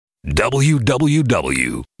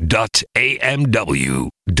www.amw.fm.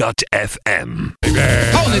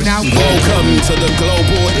 Hold it now. Welcome to the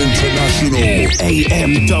Global International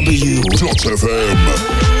AMW.fm.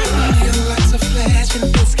 Lights are flashing,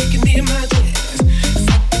 it's kicking in my chest.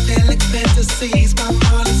 Psychedelic fantasies, my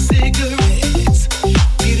modern cigarettes.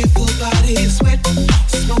 Beautiful body, sweat,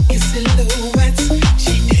 smoky silhouettes.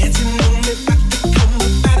 She dancing on me, about to come up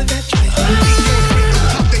out of that dress.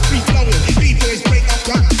 They free flowing, B-boys break up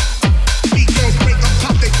rock. B-girls break up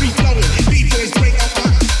top, they free flowing. B-boys break up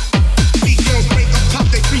rock. B-girls break up top,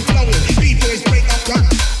 they free flowing. B-boys break up rock.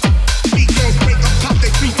 B-girls break up top,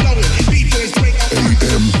 they free flowing. B-boys break up rock.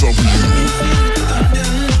 AMW.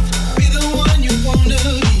 Be the one you wanna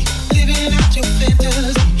be, living out your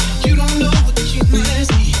fantasy. You don't know what you might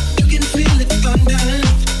see. You can feel it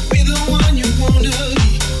underneath. Be the one you wanna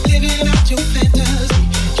be, living out your fantasy.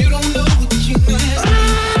 You don't know what you might see.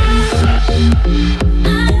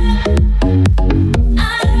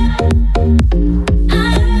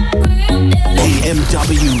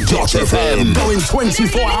 AMW.fm. Going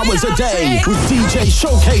 24 hours a day with DJ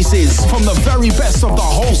showcases from the very best of the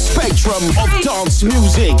whole spectrum of dance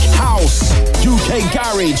music, house, UK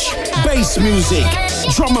garage, bass music,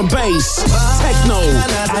 drum and bass, techno,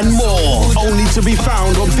 and more. Only to be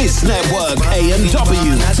found on this network,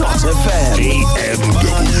 AMW.fm.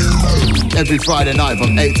 Every Friday night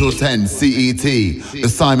from 8 till 10 CET, the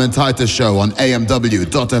Simon Titus Show on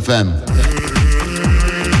AMW.fm.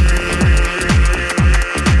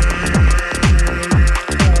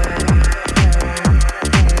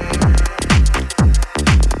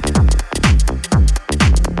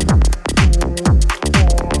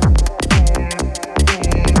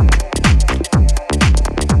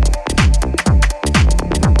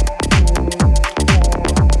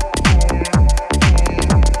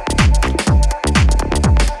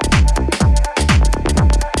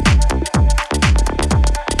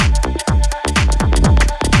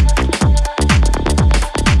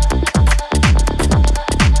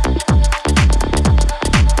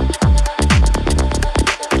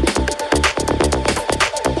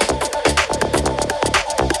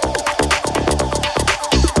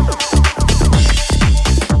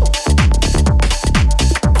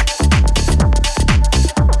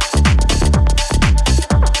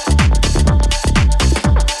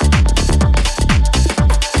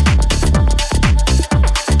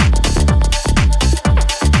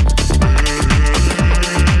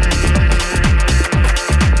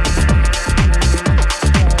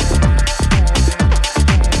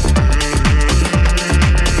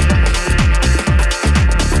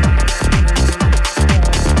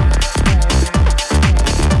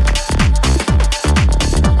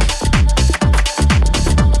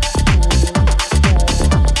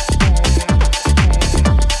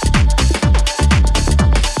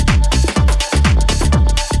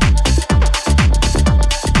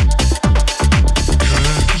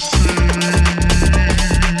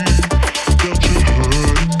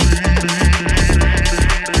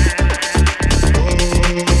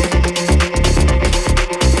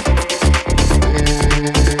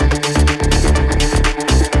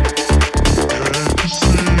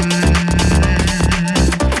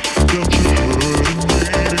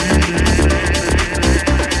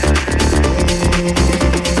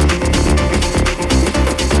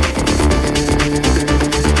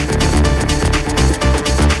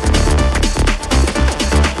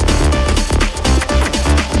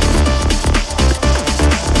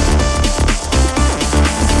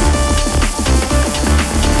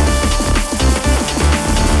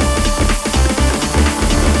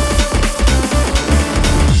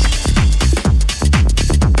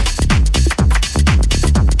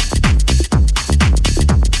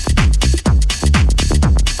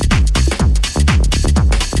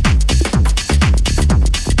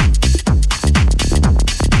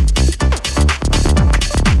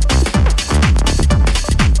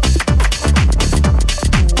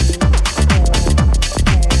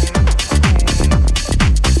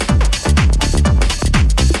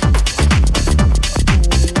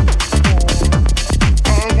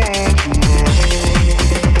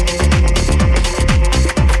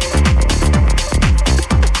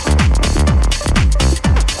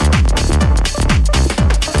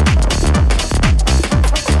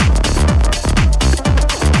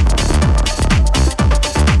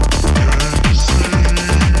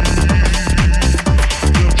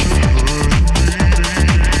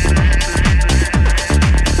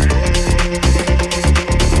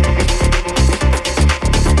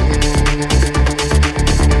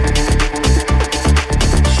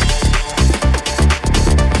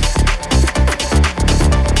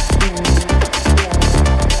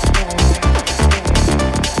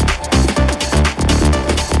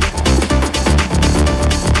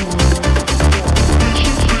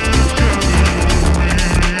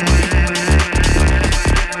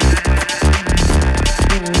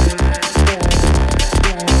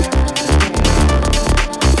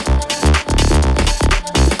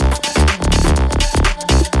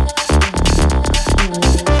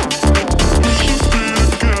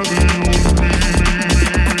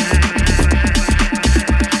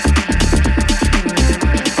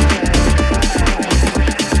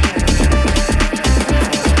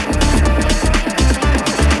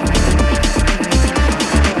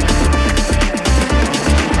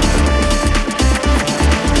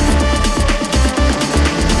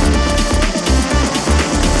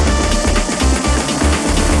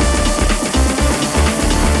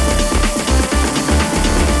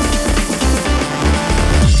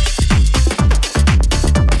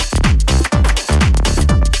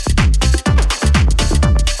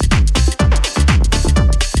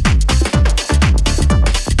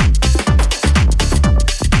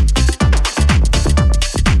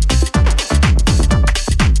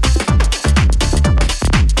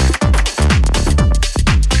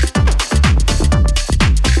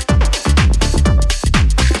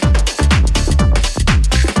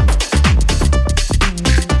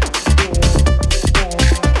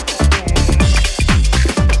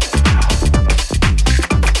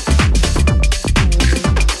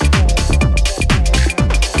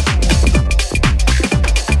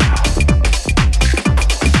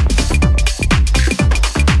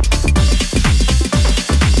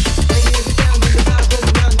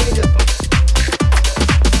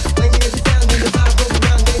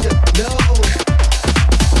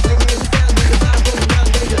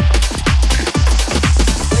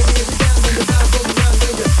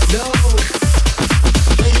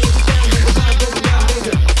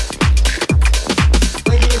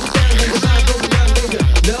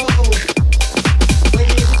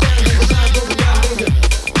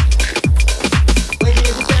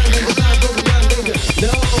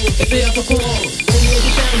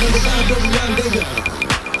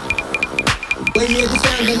 when you hear the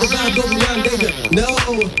sound and the vibe goes around, baby. No.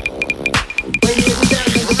 When you hear the sound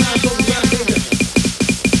and the vibe goes around, baby.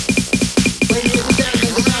 When you hear the sound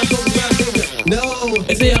and the vibe goes around, baby. No.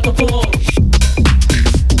 It's the upper floor.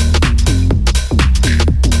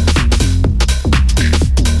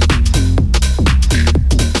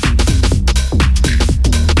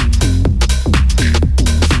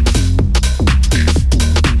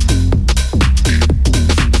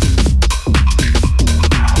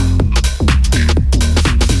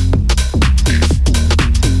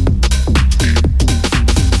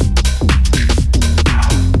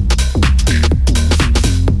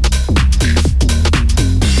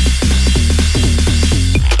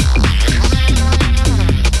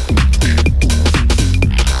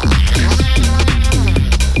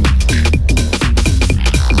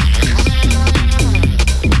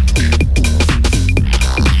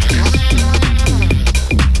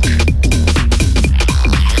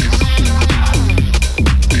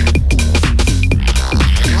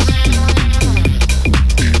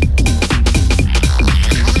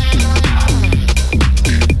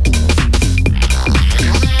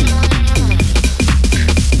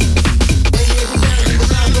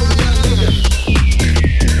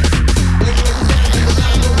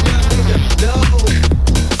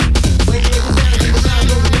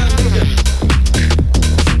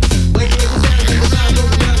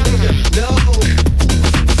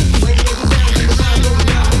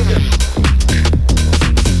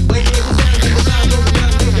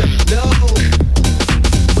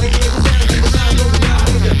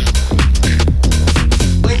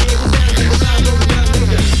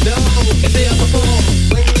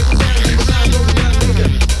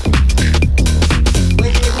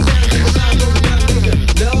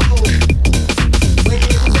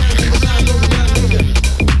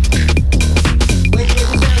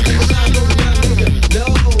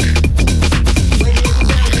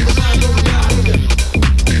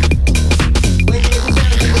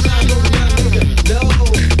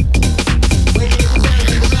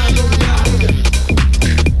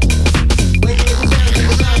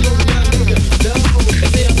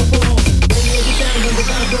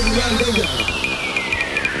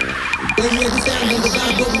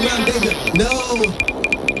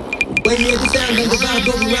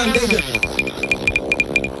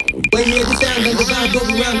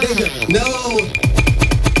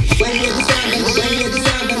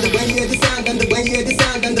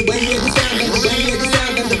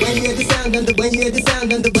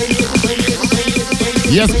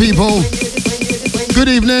 Yes, people. Good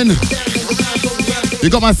evening. You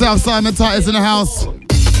got myself, Simon Titus, in the house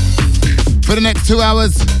for the next 2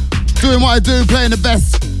 hours, doing what I do, playing the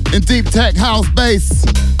best in deep tech house bass.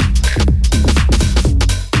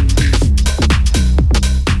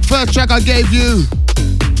 First track I gave you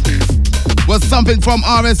was something from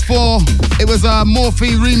RS4. It was a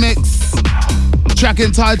Morphe remix, track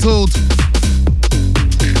entitled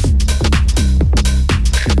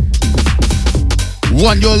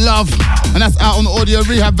Want Your Love, and that's out on Audio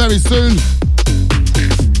Rehab very soon.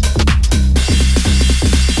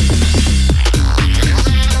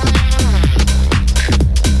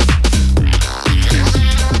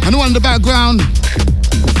 And the one in the background,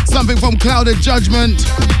 something from Clouded Judgment,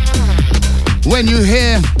 When You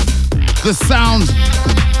Hear the Sound,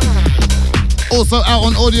 also out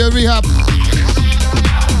on Audio Rehab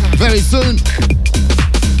very soon.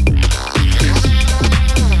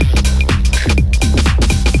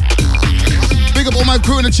 Big up all my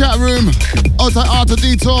crew in the chat room, Alta Arta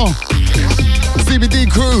Detour, CBD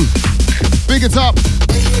crew, big it up.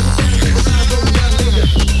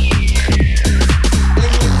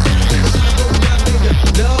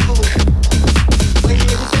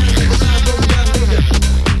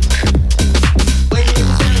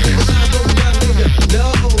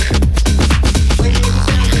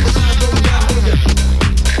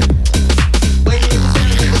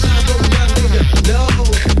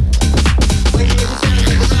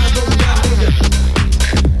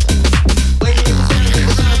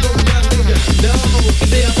 No.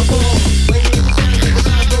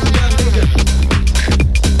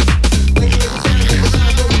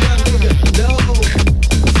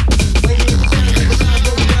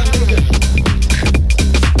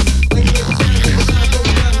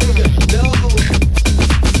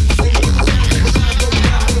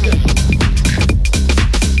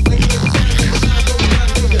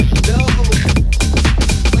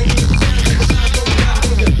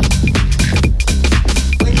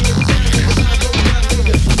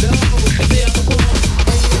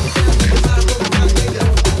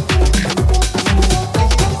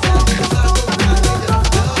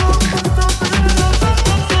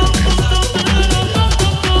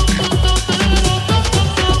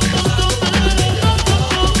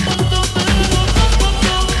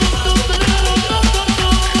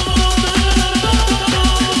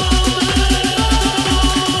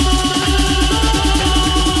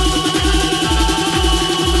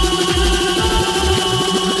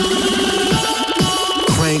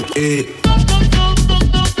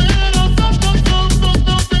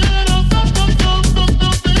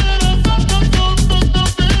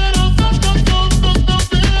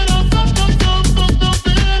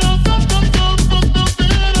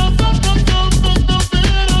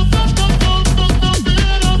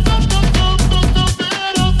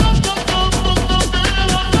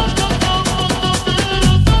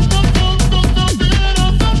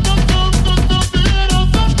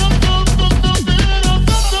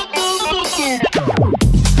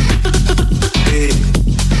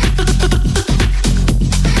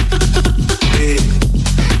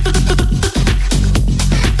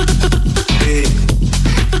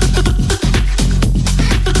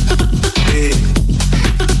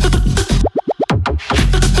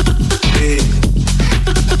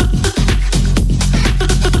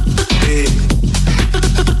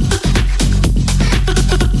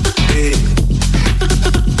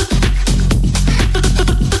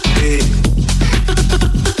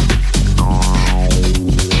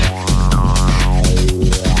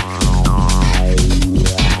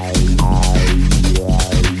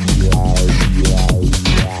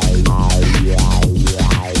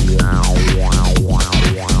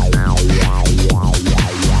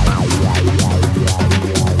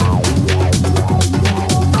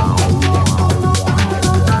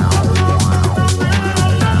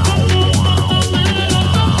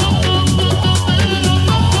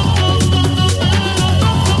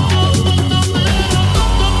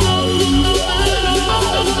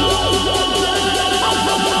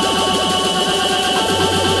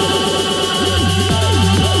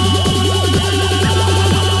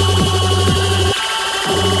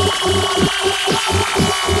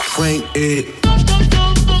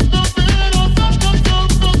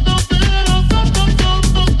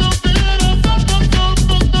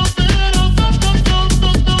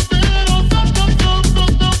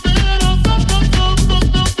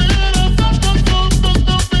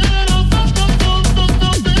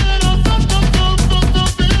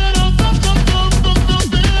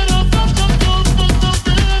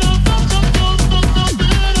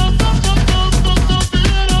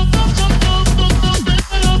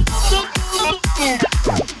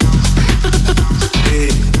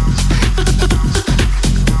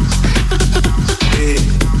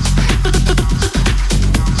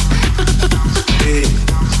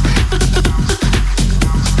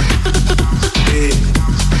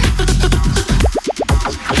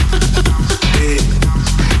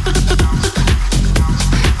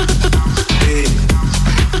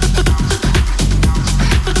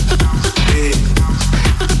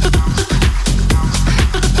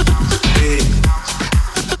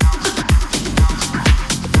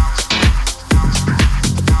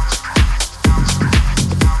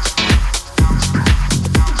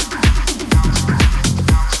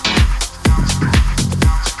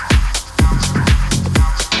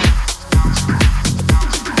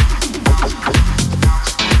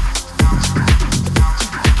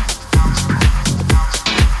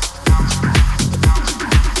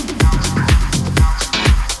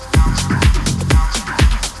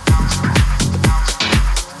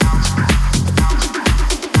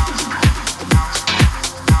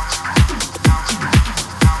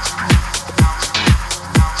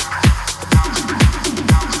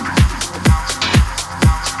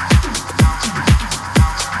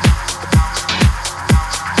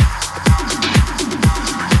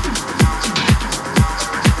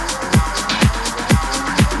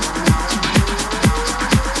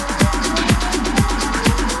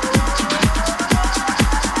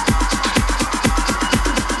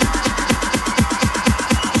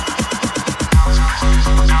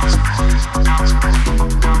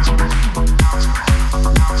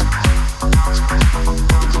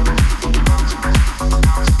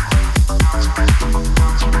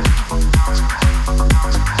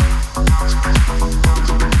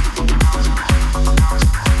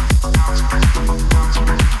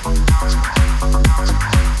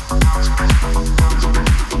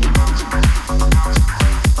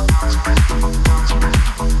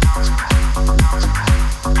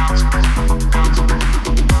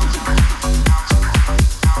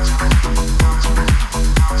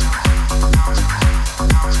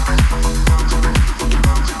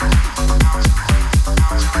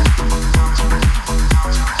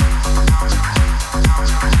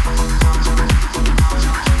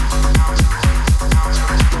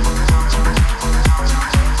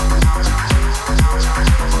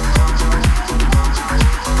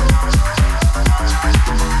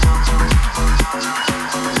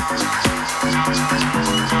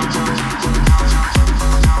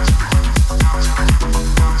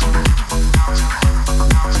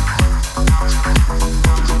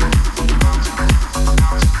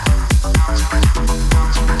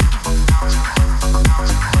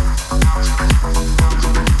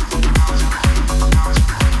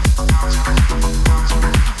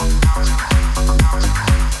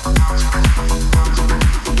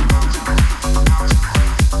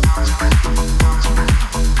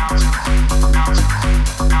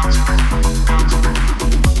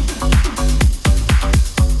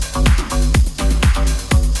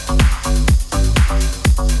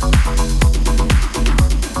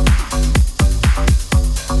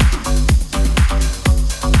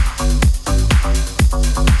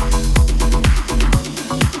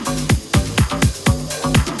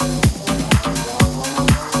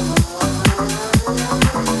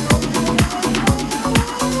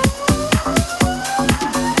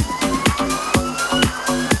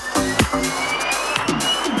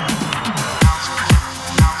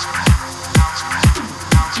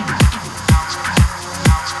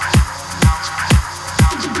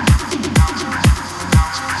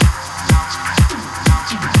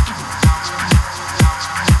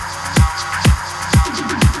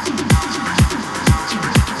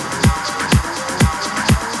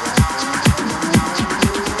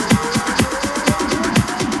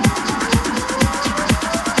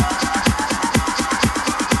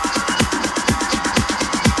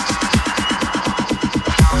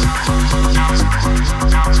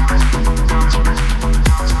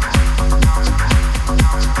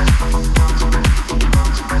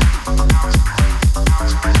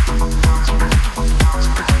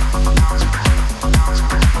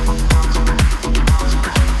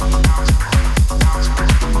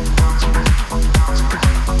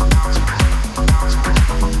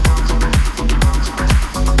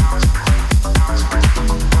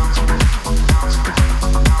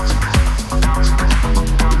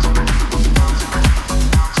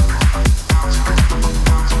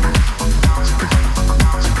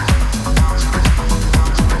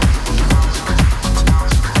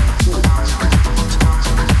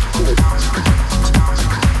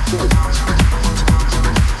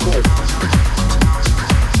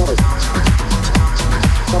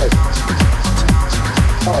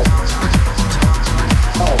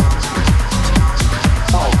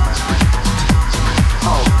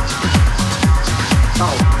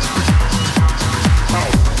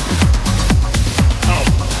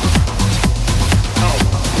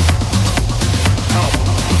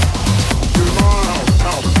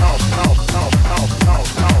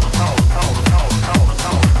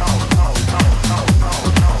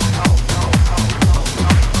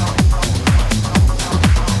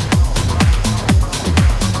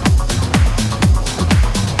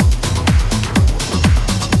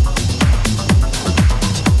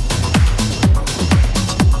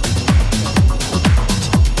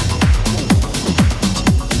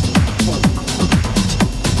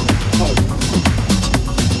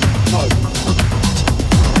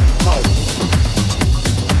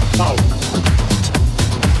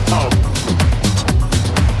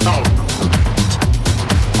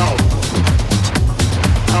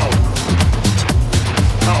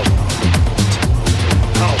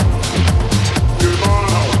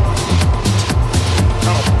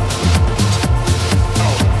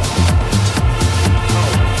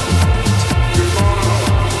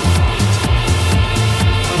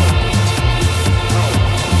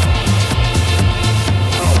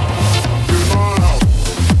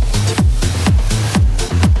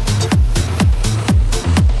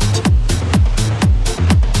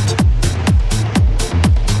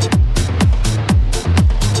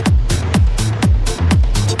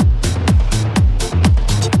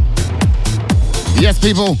 Yes,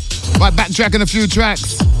 people. Right, backtracking a few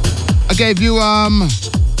tracks. I gave you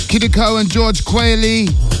Kidiko and George Quayle,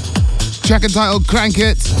 track entitled Crank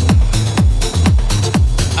It.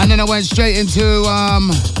 And then I went straight into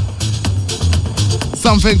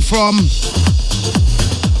something from...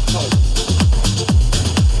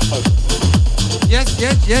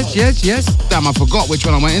 Yes. Damn, I forgot which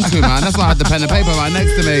one I went into, man. That's why I had the pen and paper right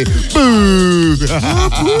next to me. Boo!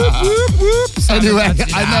 Anyway,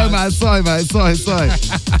 I know, man. Sorry, man. Sorry.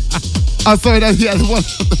 Oh, sorry. Yeah, the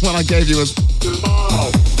one I gave you was...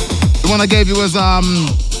 The one I gave you was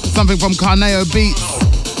something from Carneo Beats.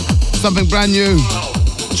 Something brand new.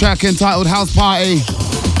 Track entitled House Party.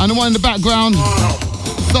 And the one in the background,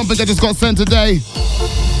 something that just got sent today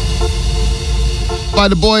by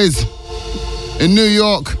the boys in New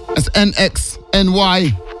York. That's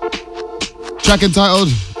NXNY. Track entitled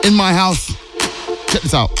In My House. Check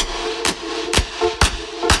this out.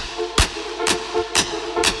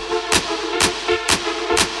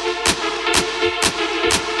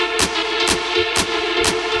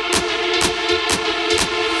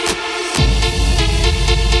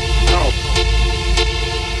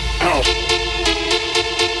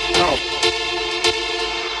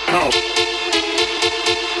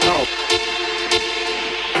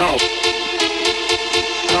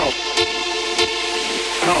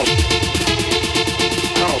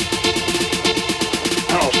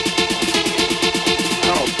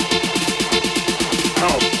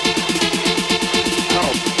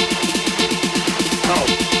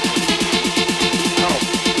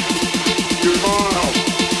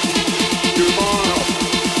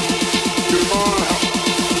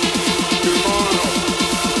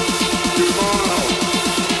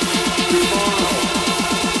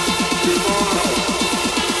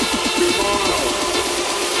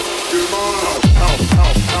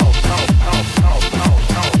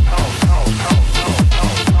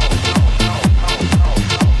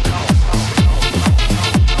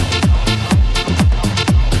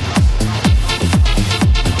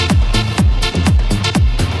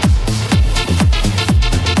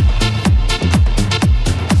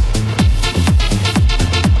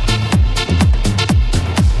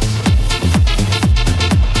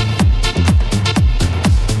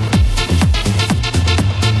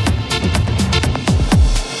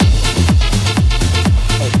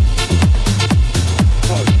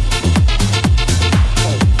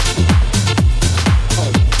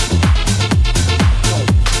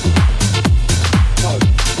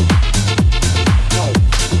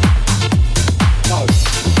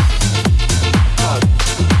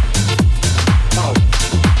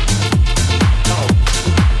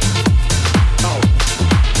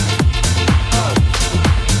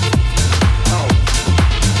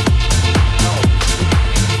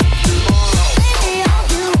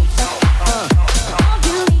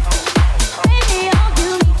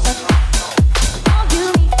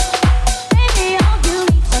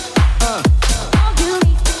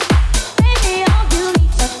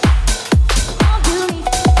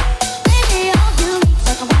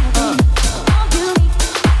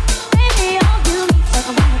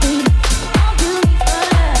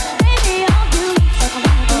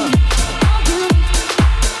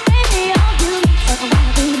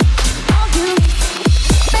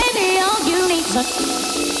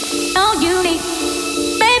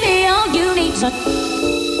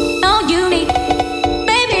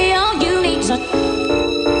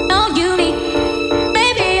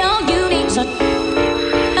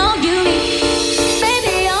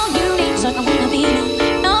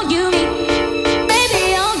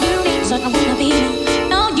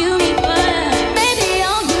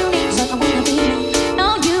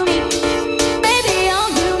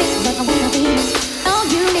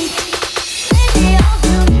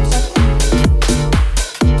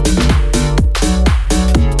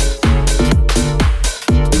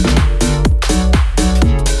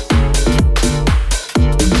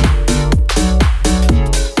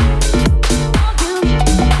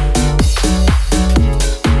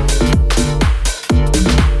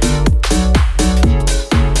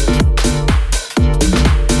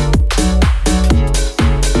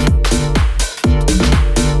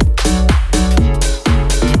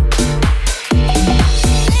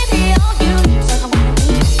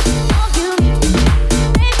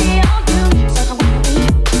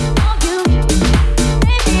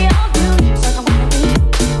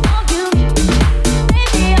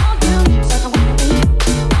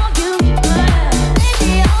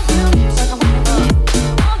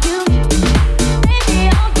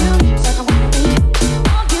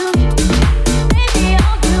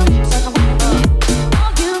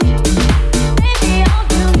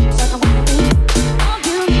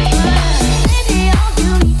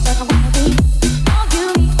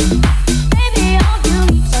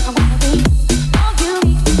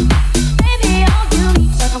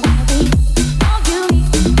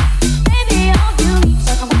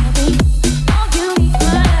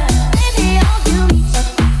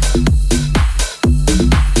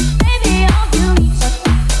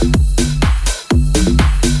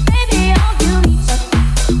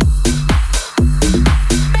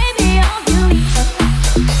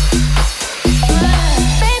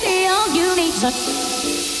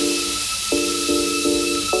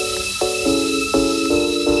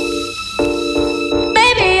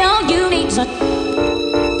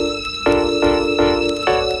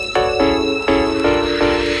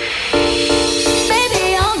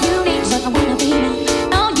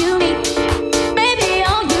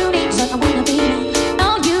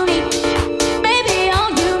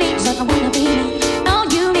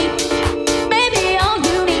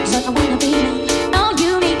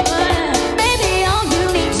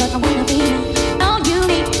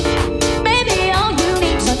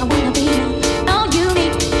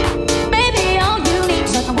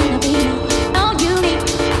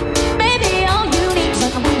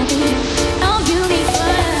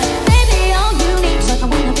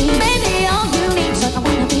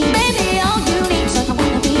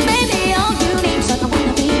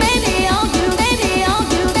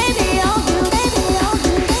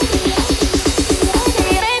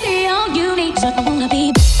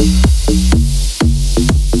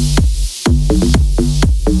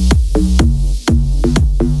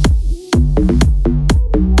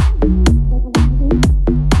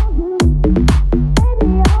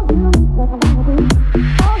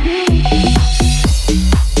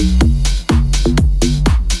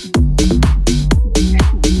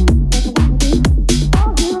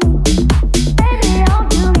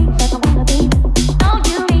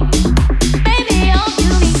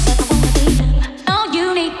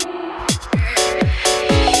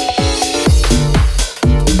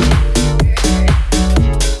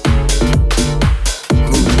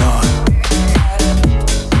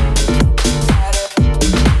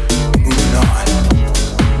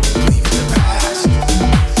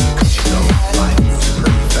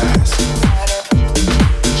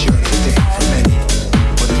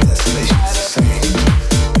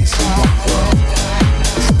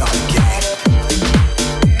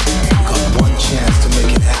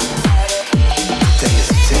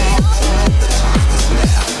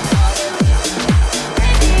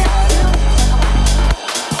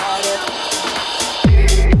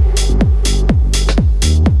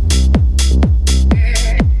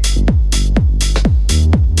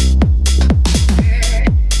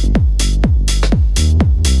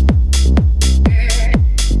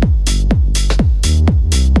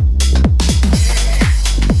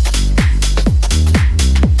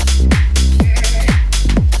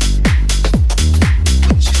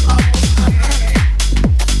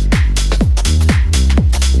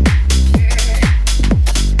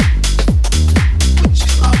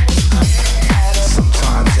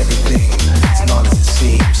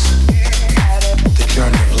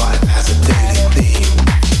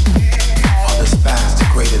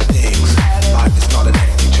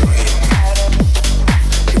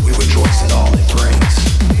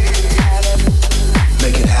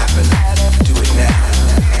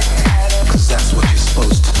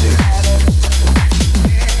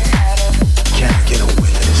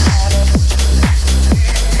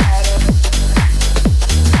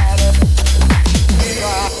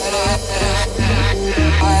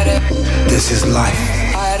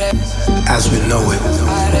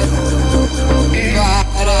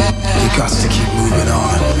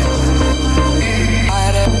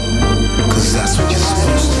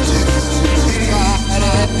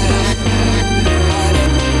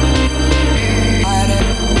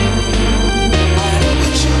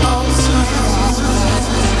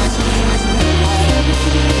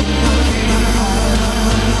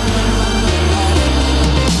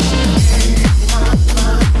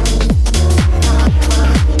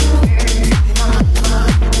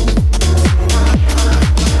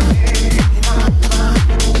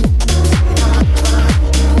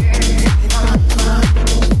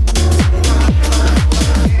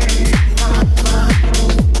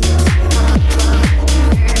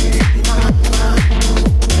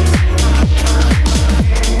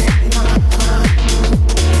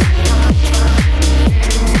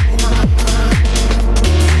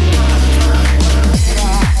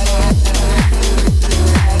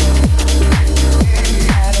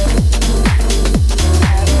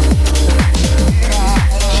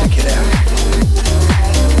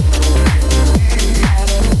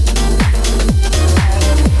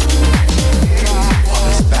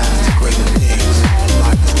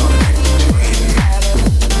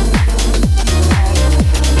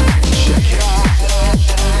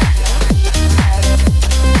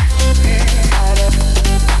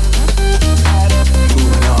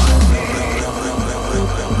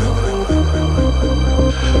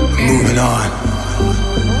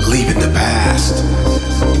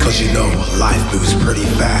 Cause you know, life moves pretty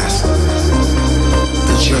fast.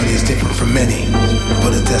 The journey is different for many, but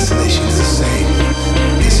the destination is the same.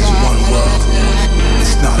 This is one world,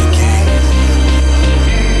 it's not a game.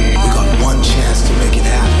 We got one chance to make it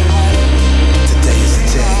happen. Today is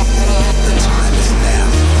the day, the time is now.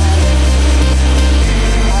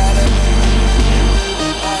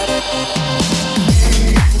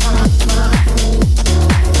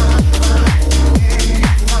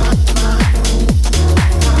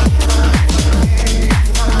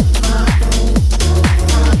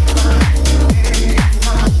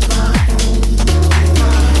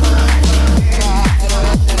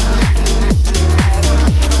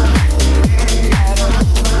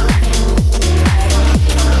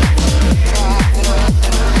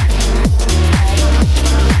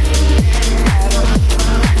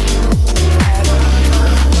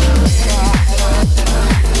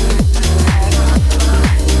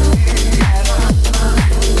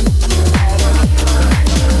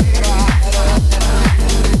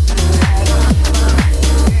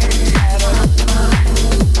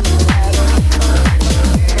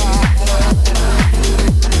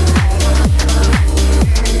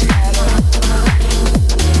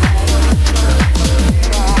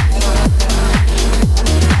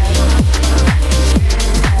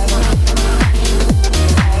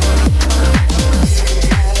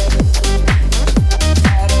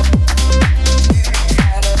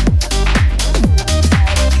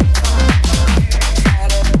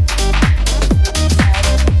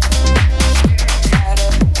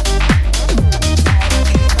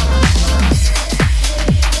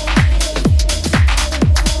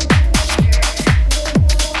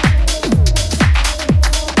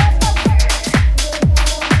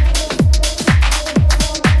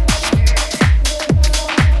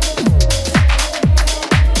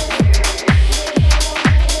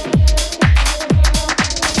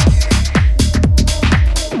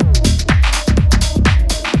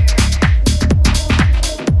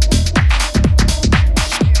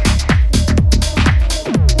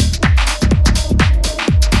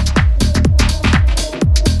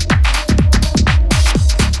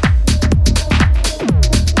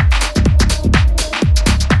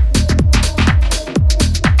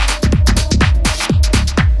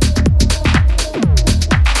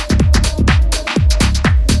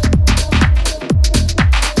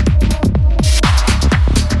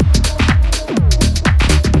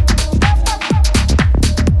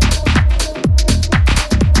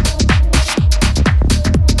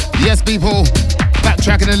 People,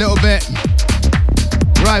 backtracking a little bit.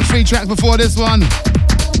 Right, 3 tracks before this one.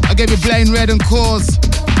 I gave you Blaine Red and Cause.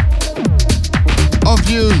 Of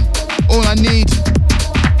You, All I Need.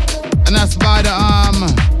 And that's by the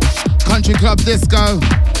Country Club Disco.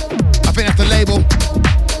 I think that's the label.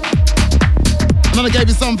 And then I gave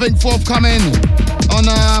you something forthcoming on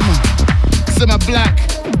Simmer Black,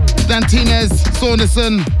 Dantinez,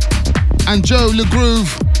 Saunderson, and Joe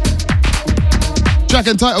LeGroove. Track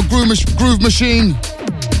entitled Groove Machine.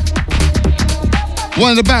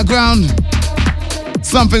 One in the background,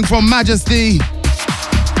 something from Majesty.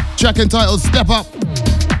 Track entitled Step Up.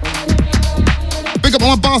 Big up on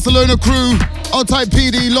my Barcelona crew. Old Type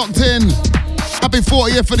PD locked in. Happy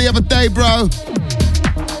 40th for the other day, bro.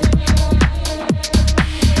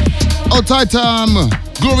 Old Type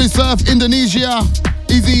Glory Surf Indonesia.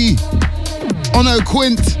 Easy. Ono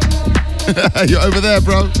Quint. You're over there,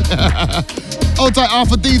 bro. Old Tight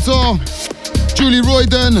Alpha Detour, Julie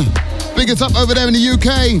Royden, big us up over there in the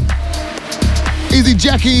UK. Easy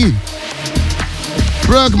Jackie,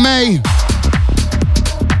 Berg May,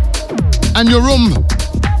 and Yorum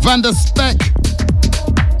Van der Speck,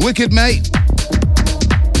 wicked mate.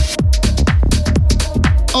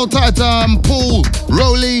 Old Tight Paul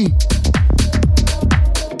Rowley,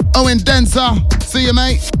 Owen Denser, see you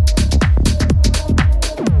mate.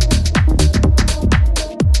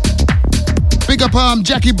 Big up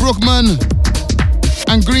Jackie Brookman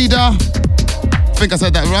and Greta. Think I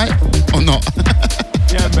said that right? Or not?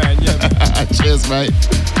 Yeah, man. Cheers, mate.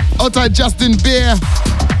 Outside Justin Beer.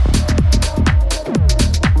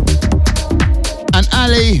 And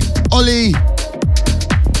Ali, Oli,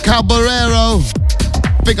 Caballero.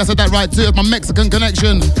 Think I said that right too. It's my Mexican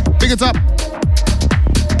connection. Big it up.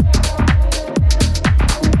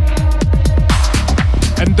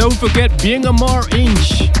 And don't forget Being a More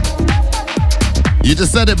Inch. You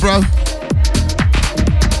just said it, bro.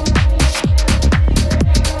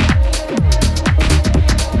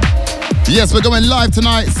 Yes, we're going live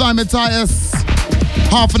tonight. Simon Titus.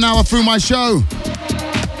 Half an hour through my show.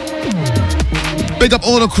 Big up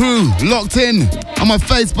all the crew locked in on my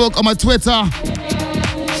Facebook, on my Twitter.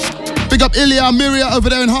 Big up Ilya, Miria over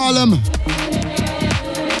there in Harlem.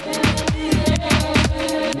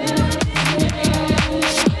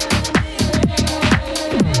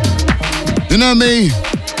 You know me,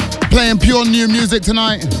 playing pure new music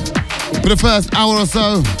tonight for the first hour or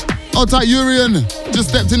so. Old tight Urian just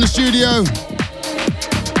stepped in the studio.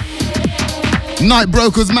 Night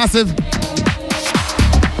Brokers massive.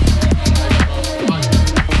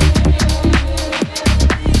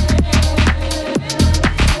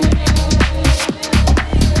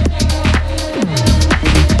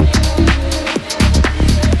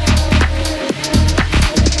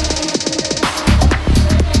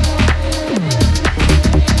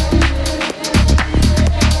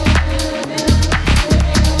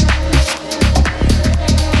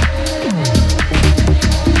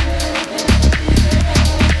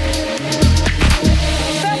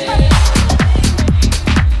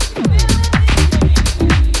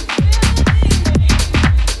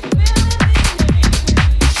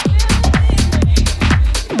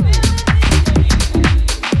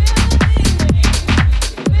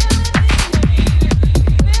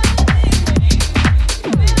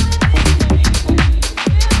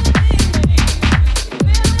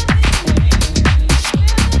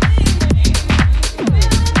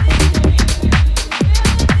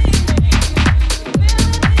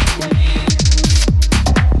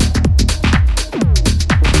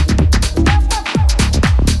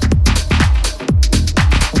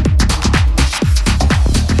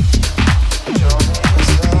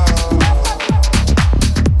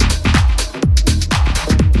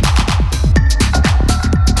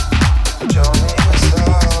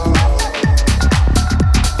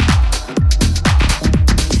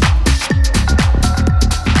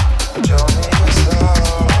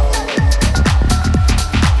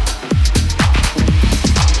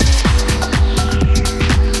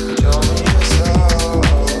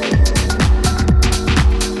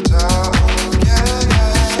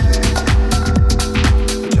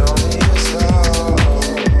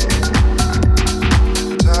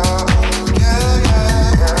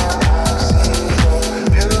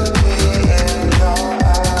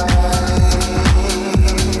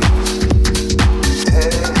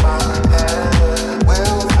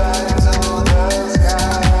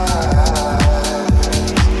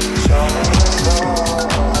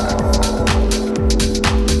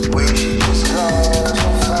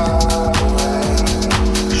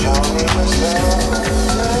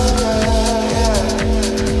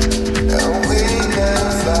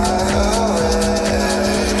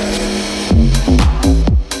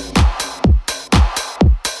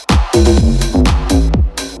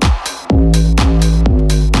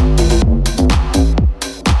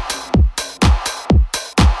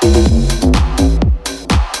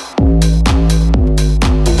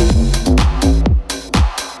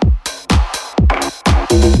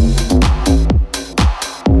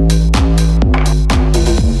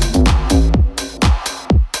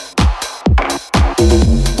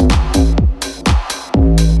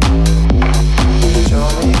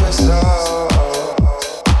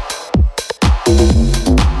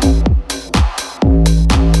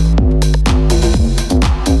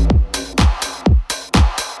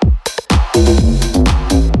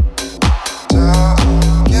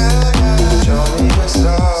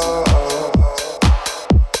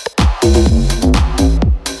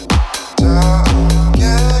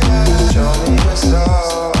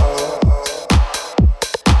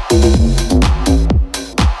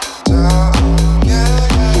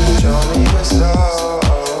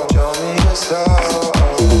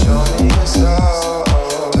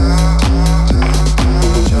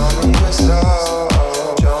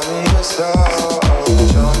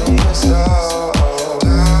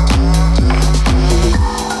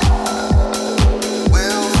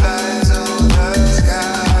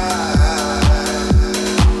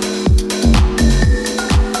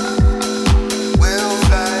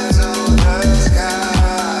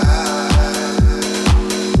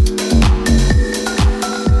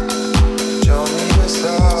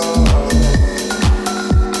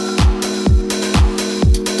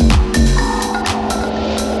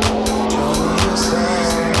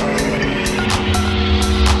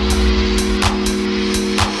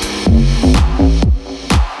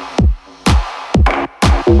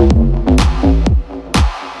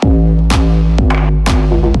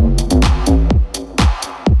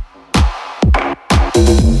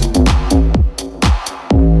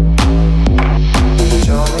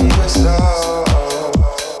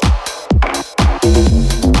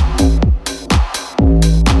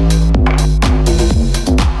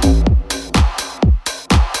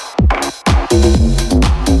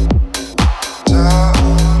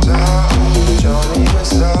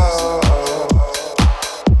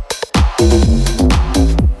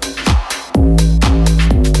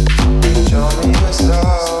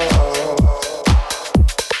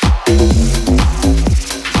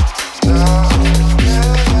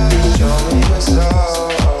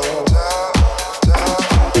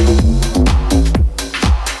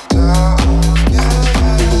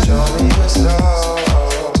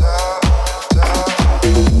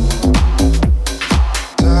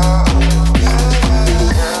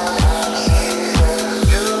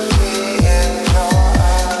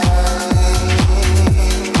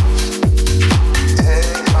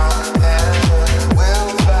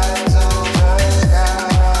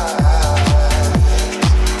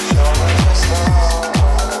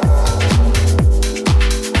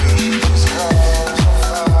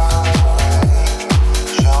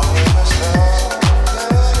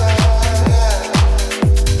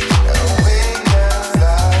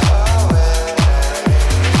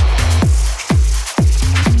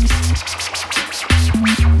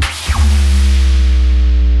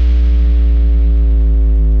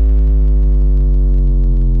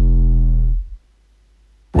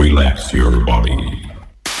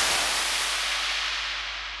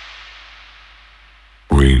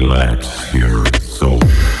 Relax your soul.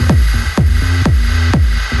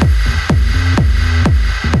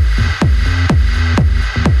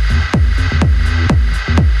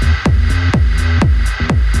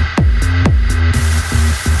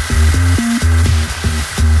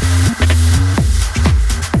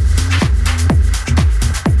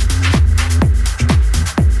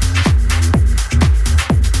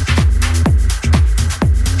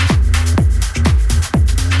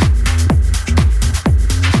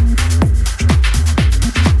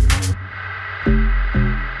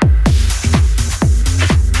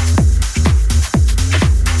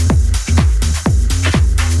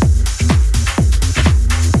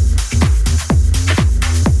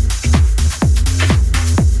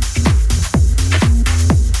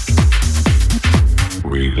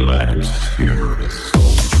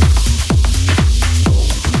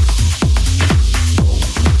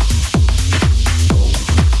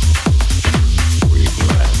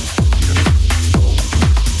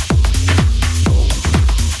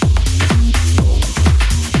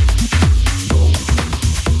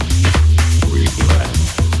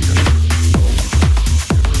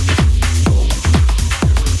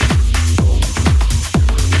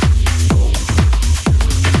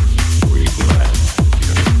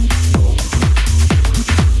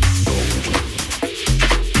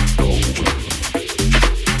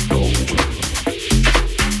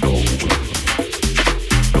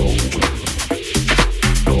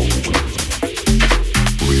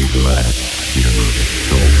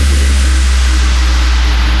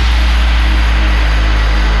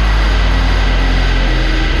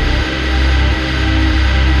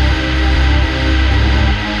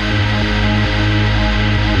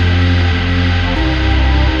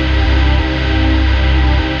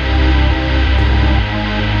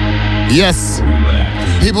 Yes.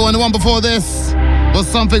 People, and the one before this was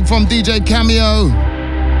something from DJ Cameo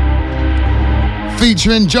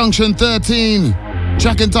featuring Junction 13.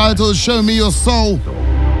 Track entitled Show Me Your Soul.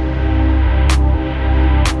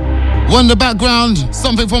 One in the background,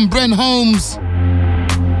 something from Brent Holmes.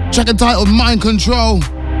 Track entitled Mind Control.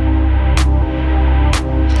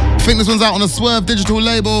 I think this one's out on the Swerve Digital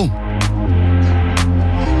label.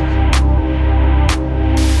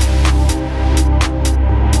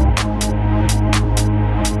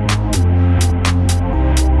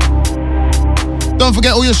 Don't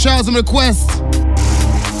forget all your shouts and requests.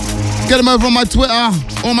 Get them over on my Twitter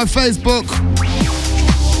or my Facebook.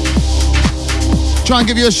 Try and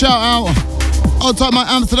give you a shout out. I'll type my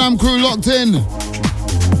Amsterdam crew locked in.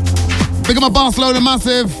 Big up my Barcelona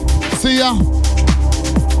Massive. See ya.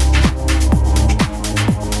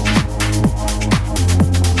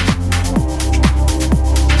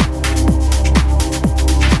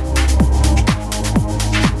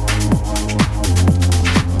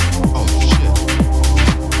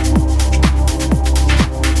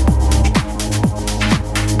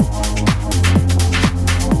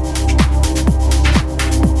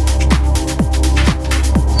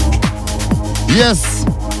 Yes,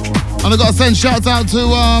 and I gotta send shouts out to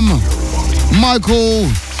Michael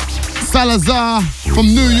Salazar from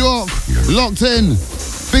New York, locked in.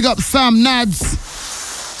 Big up Sam Nads.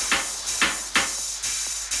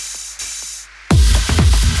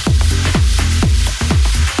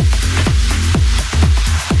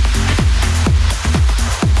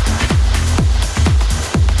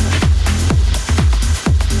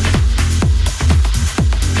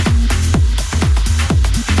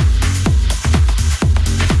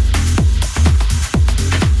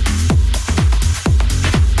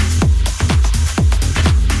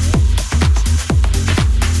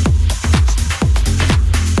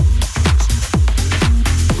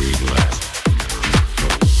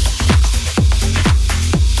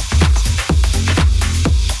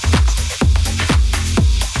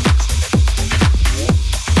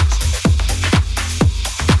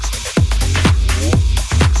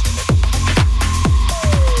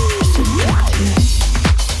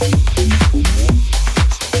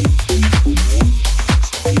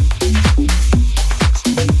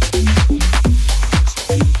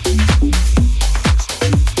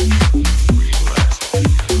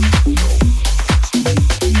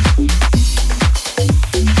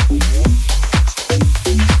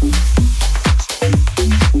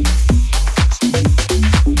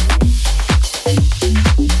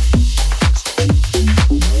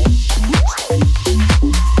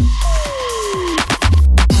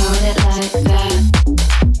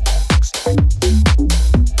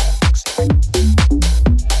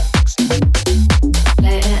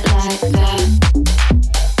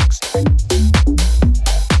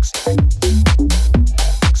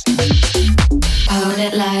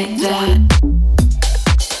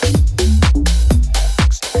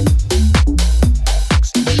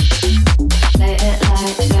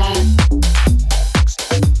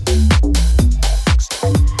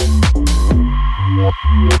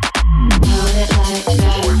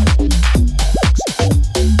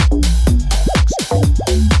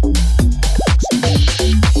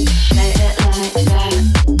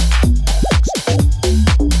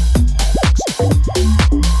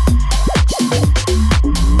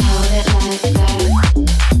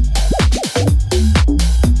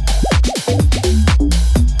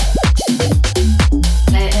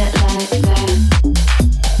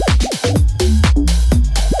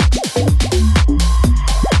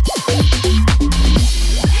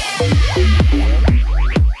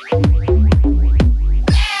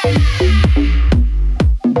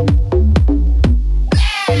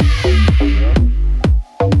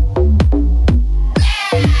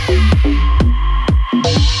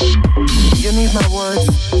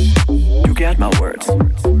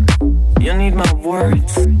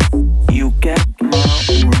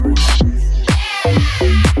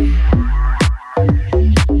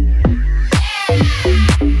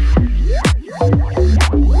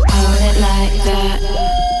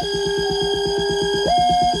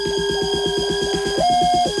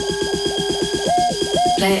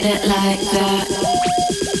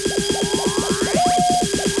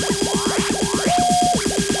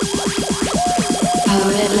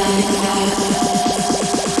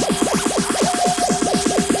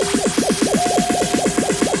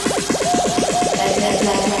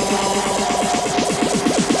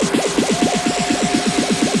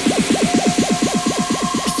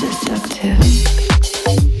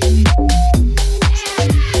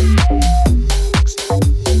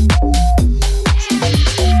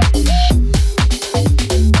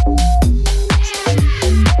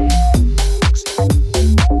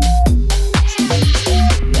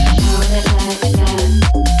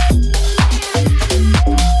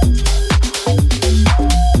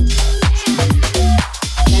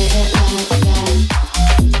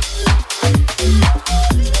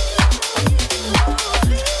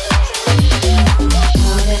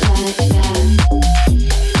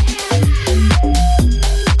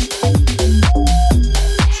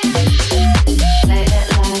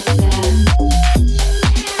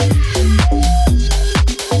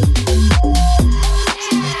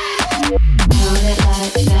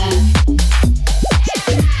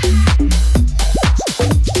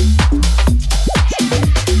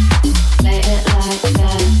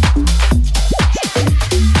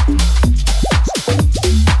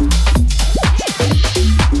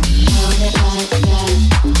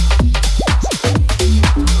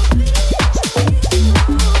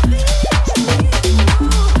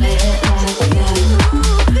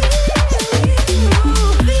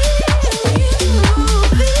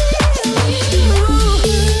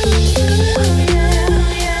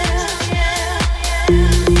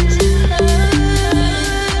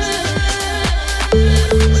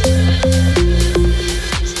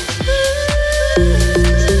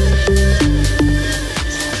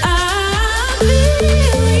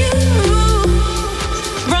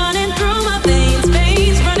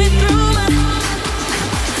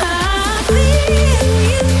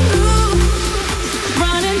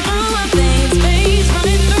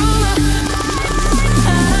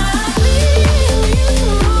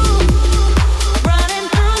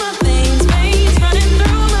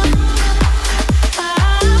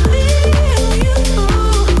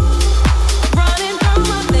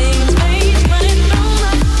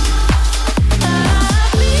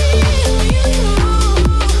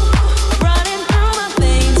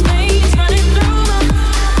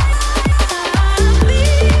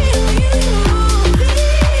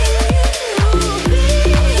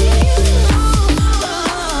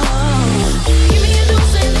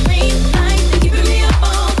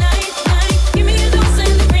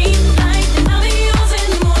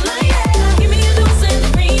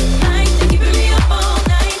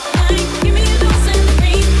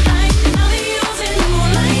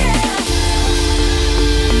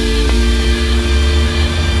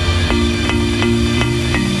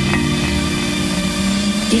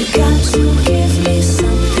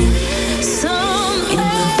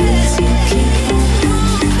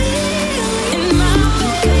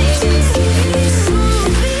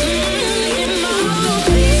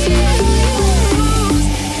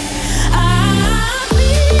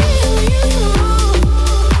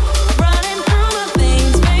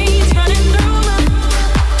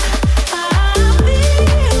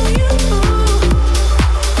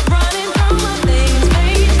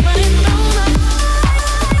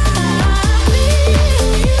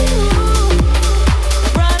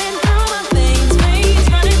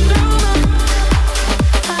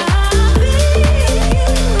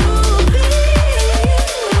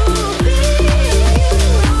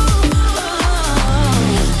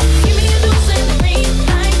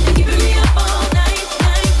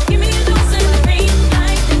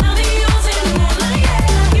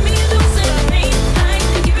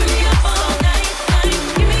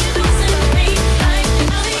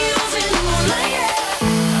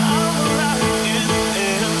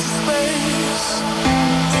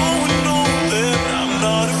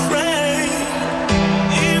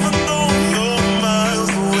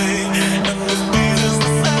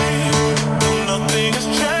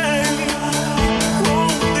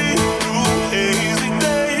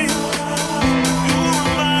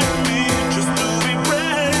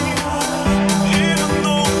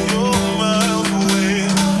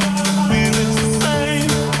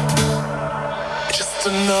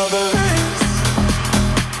 Just another race.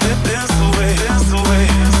 There's a way, there's a way,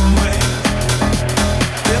 there's a way.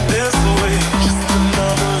 There's a way, just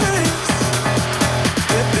another race.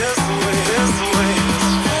 There's a way, there's a way.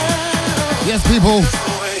 Yes, people.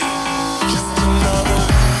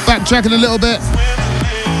 Backtracking a little bit.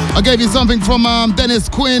 I gave you something from Dennis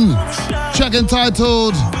Quinn, track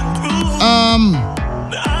entitled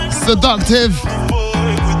Seductive.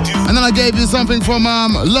 And then I gave you something from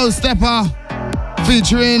Low Stepper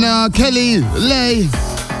featuring Kelly Lay,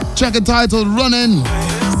 track entitled Running.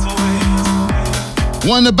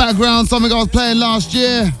 One in the background, something I was playing last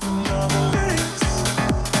year.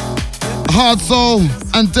 Hard Soul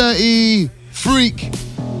and Dirty Freak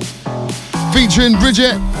featuring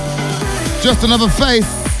Bridget, Just Another Face.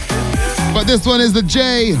 But this one is the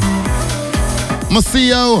J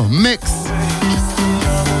Maceo mix.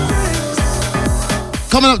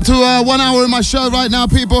 Coming up to 1 hour in my show right now,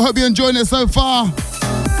 people. Hope you're enjoying it so far.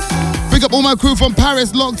 Pick up all my crew from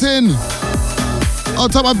Paris locked in. I'll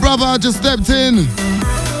tell my brother just stepped in.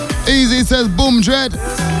 Easy says boom dread.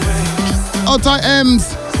 I'll tie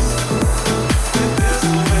M's.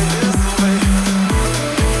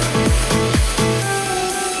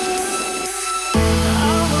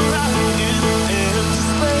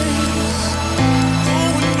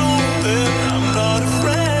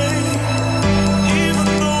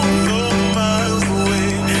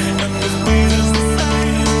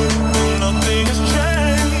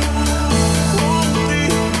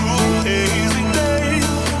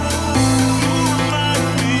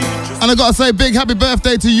 And I gotta say big happy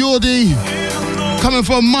birthday to Yordi, coming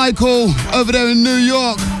from Michael over there in New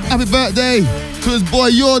York. Happy birthday to his boy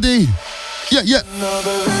Yordi. Yeah, yeah.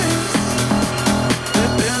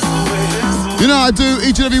 You know I do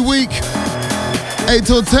each and every week, 8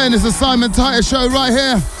 till 10. It's the Simon Titus show right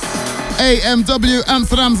here. AMW,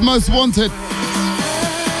 Amsterdam's Most Wanted.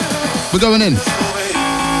 We're going in.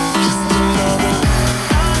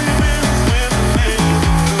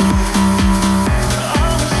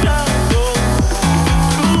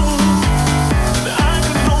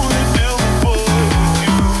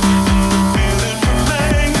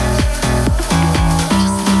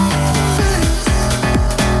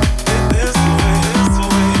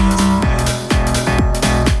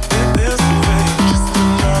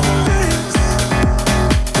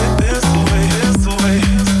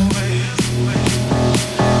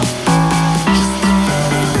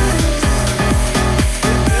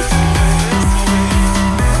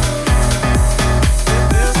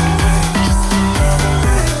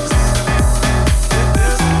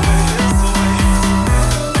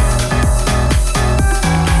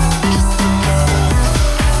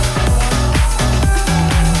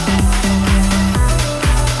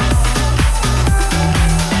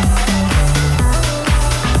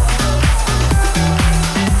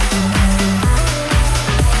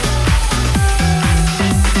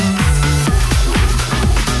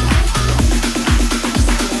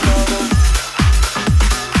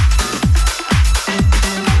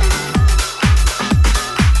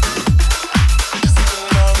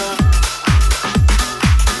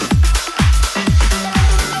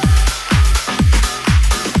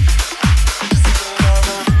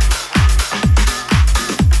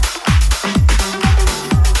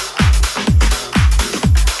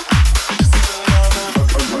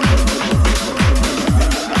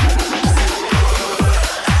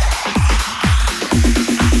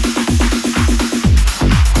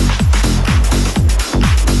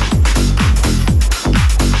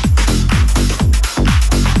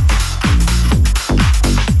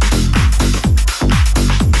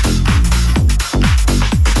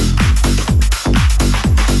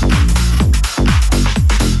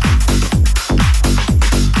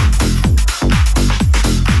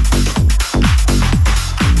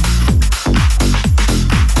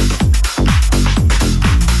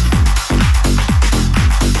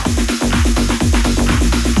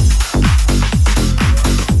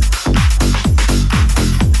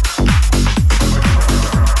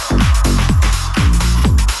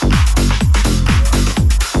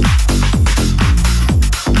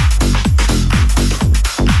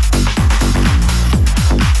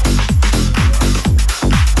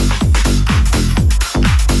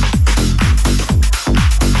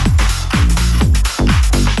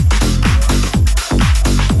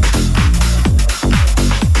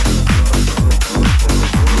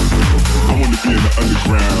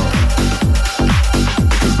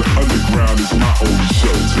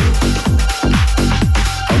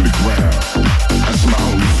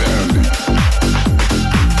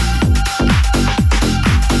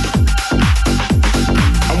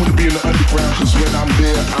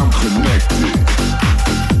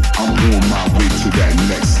 that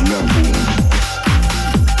next level.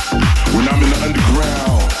 When I'm in the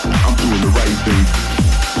underground, I'm doing the right thing.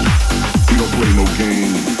 We don't play no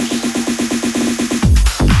games.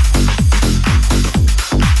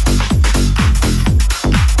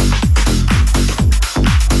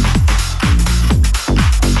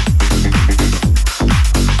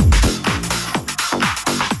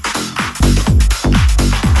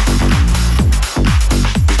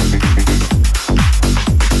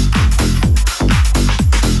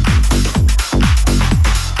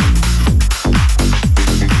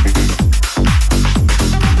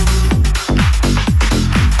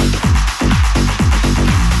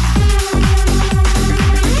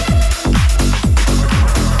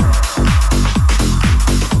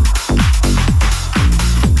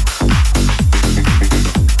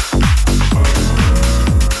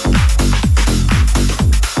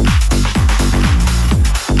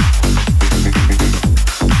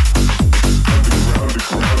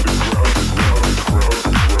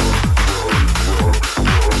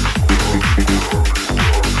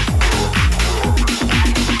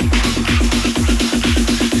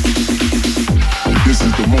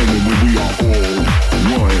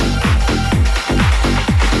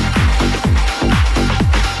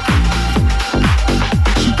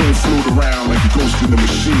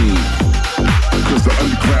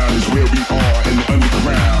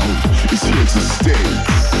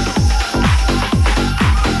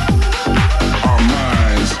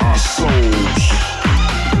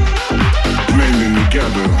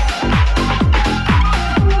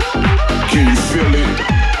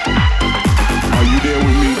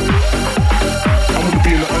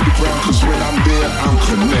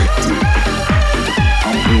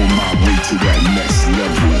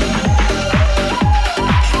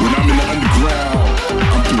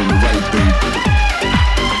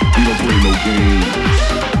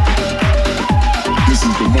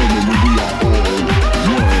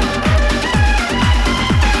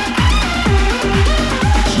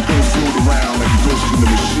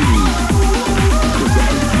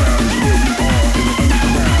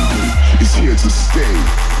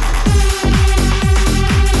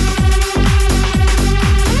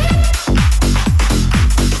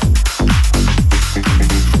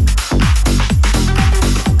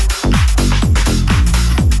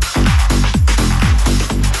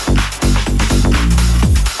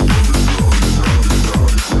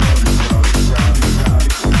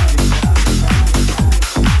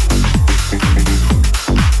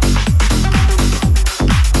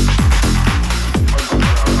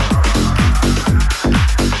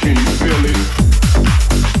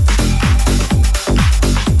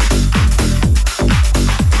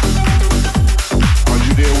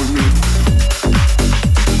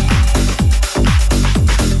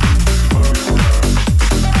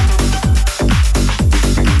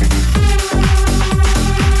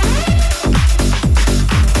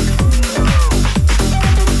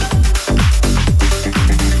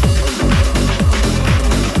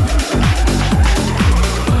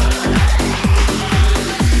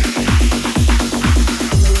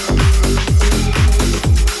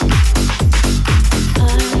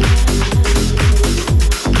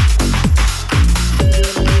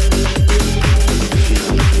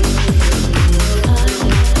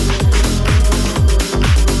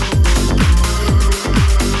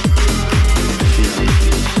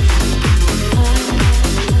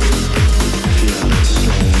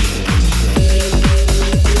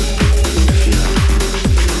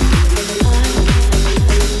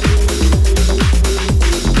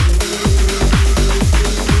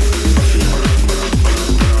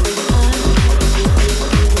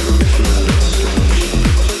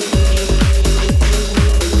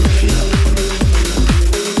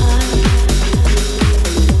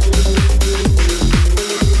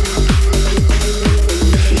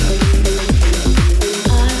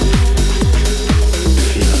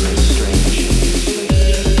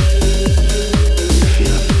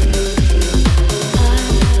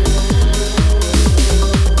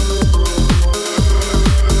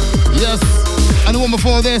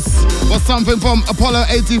 Before this was something from Apollo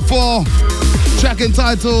 84, track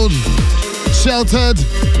entitled Sheltered.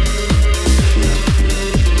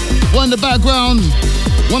 One in the background,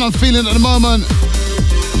 one I'm feeling at the moment,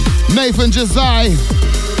 Nathan Jazai,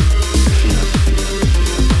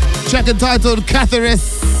 track entitled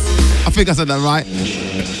Catharis. I think I said that right.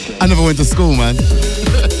 I never went to school, man.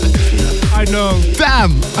 I know.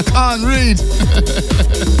 Damn, I can't read.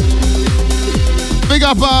 Big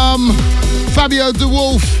up Fabio De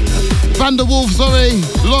Wolf, Van der Wolf, sorry,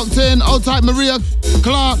 locked in. Old type Maria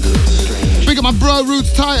Clark. Big up my bro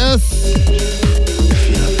Roots Titus,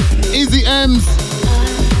 Easy M's.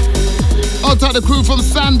 Shout out the crew from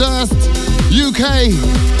Sandhurst, UK,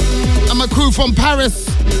 and my crew from Paris,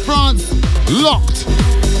 France, locked.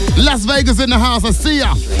 Las Vegas in the house, I see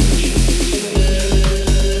ya.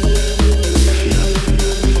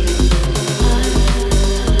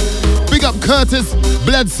 Big up Curtis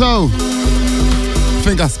Bledsoe. I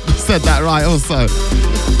think I said that right also.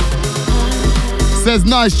 Says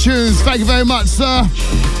nice tunes, thank you very much, sir.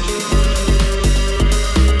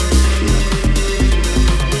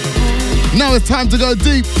 Now it's time to go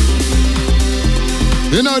deep.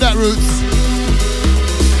 You know that, Roots.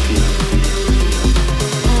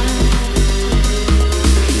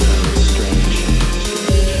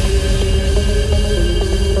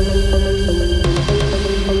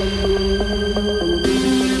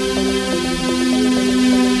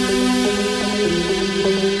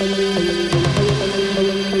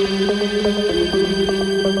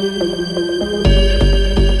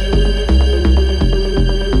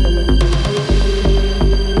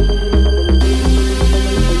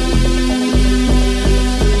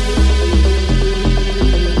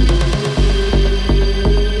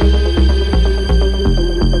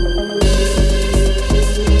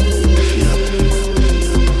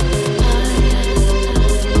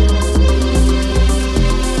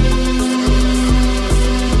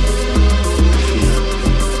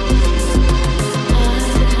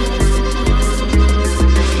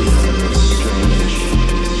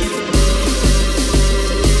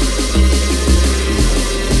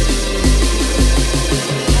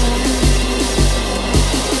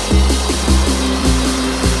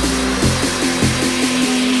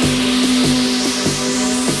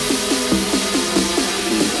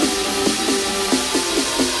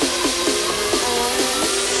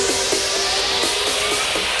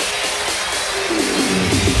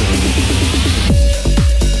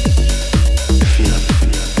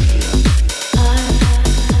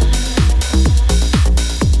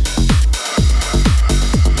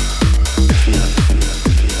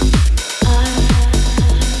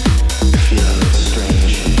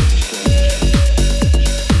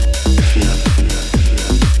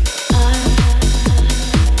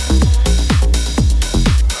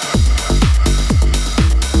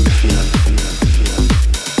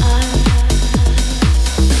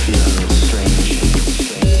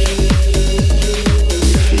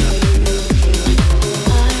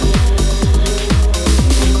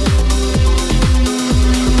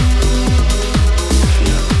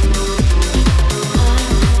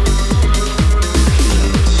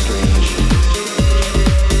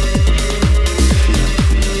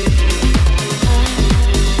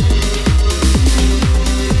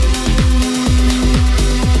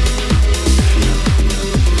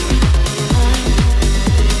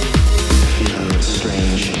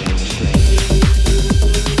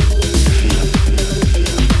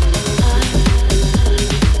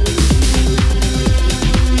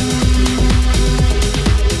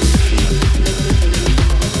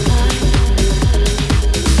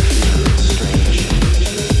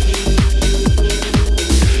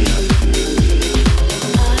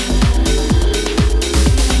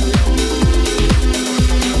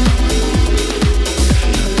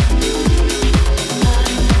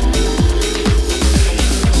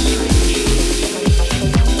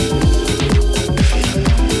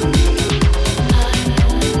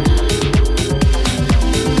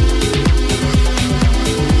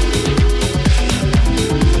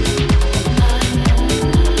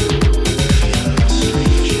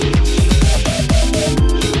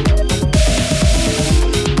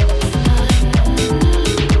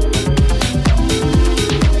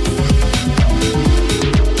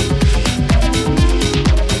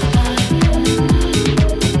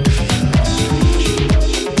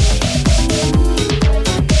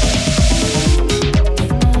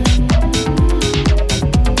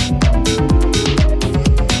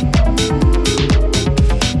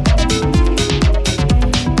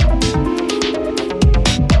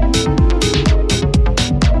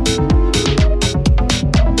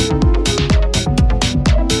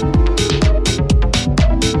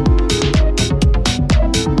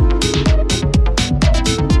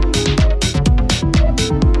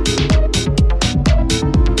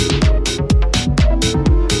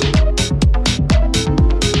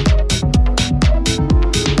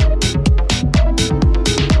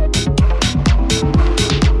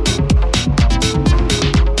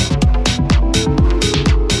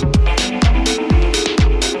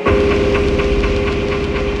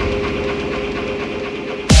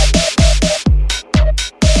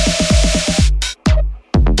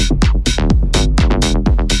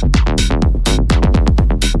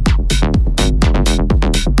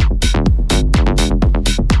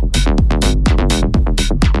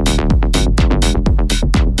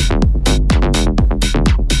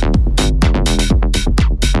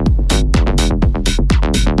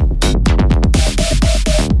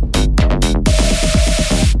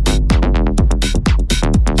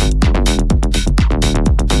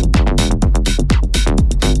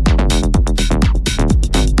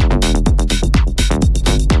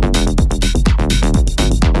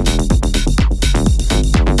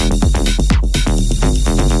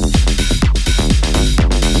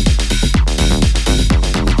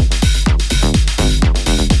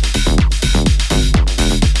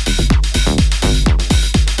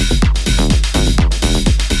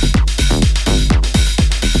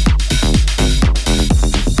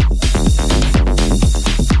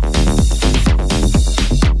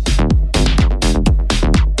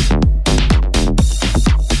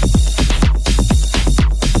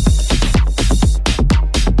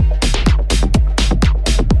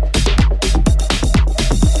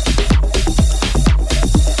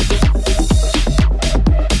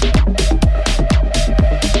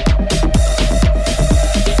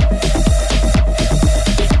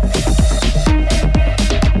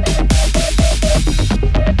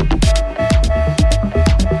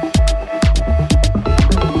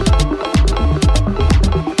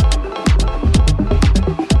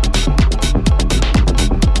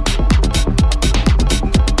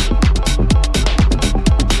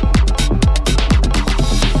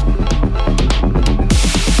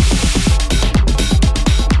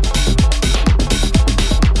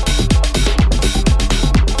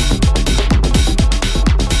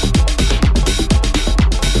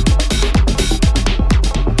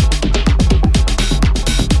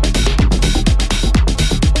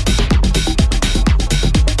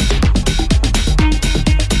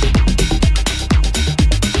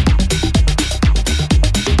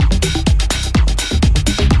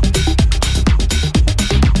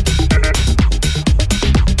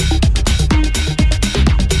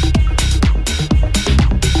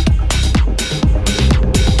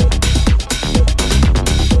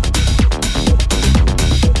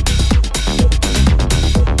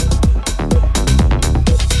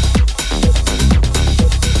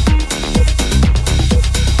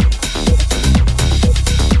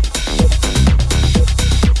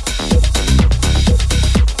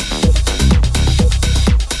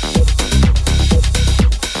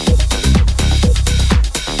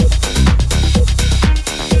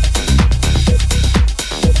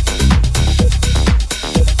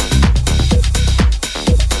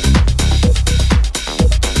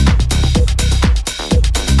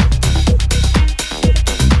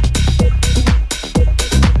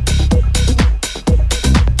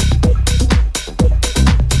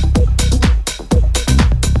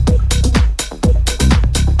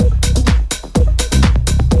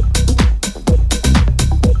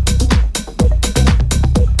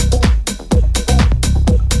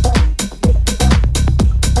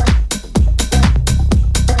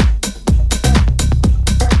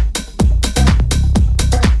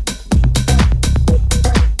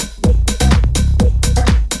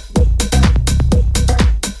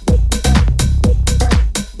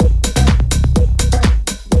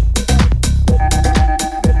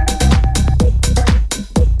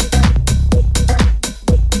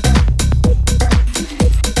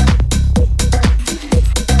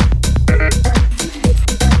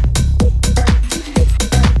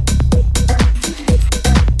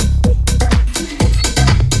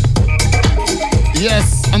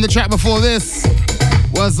 Yes, and the track before this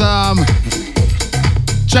was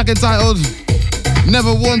track entitled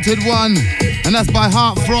Never Wanted One, and that's by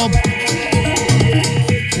Heartthrob.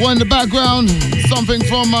 One in the background, something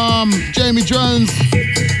from Jamie Jones,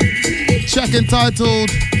 track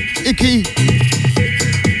entitled Icky.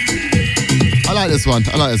 I like this one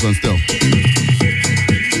still.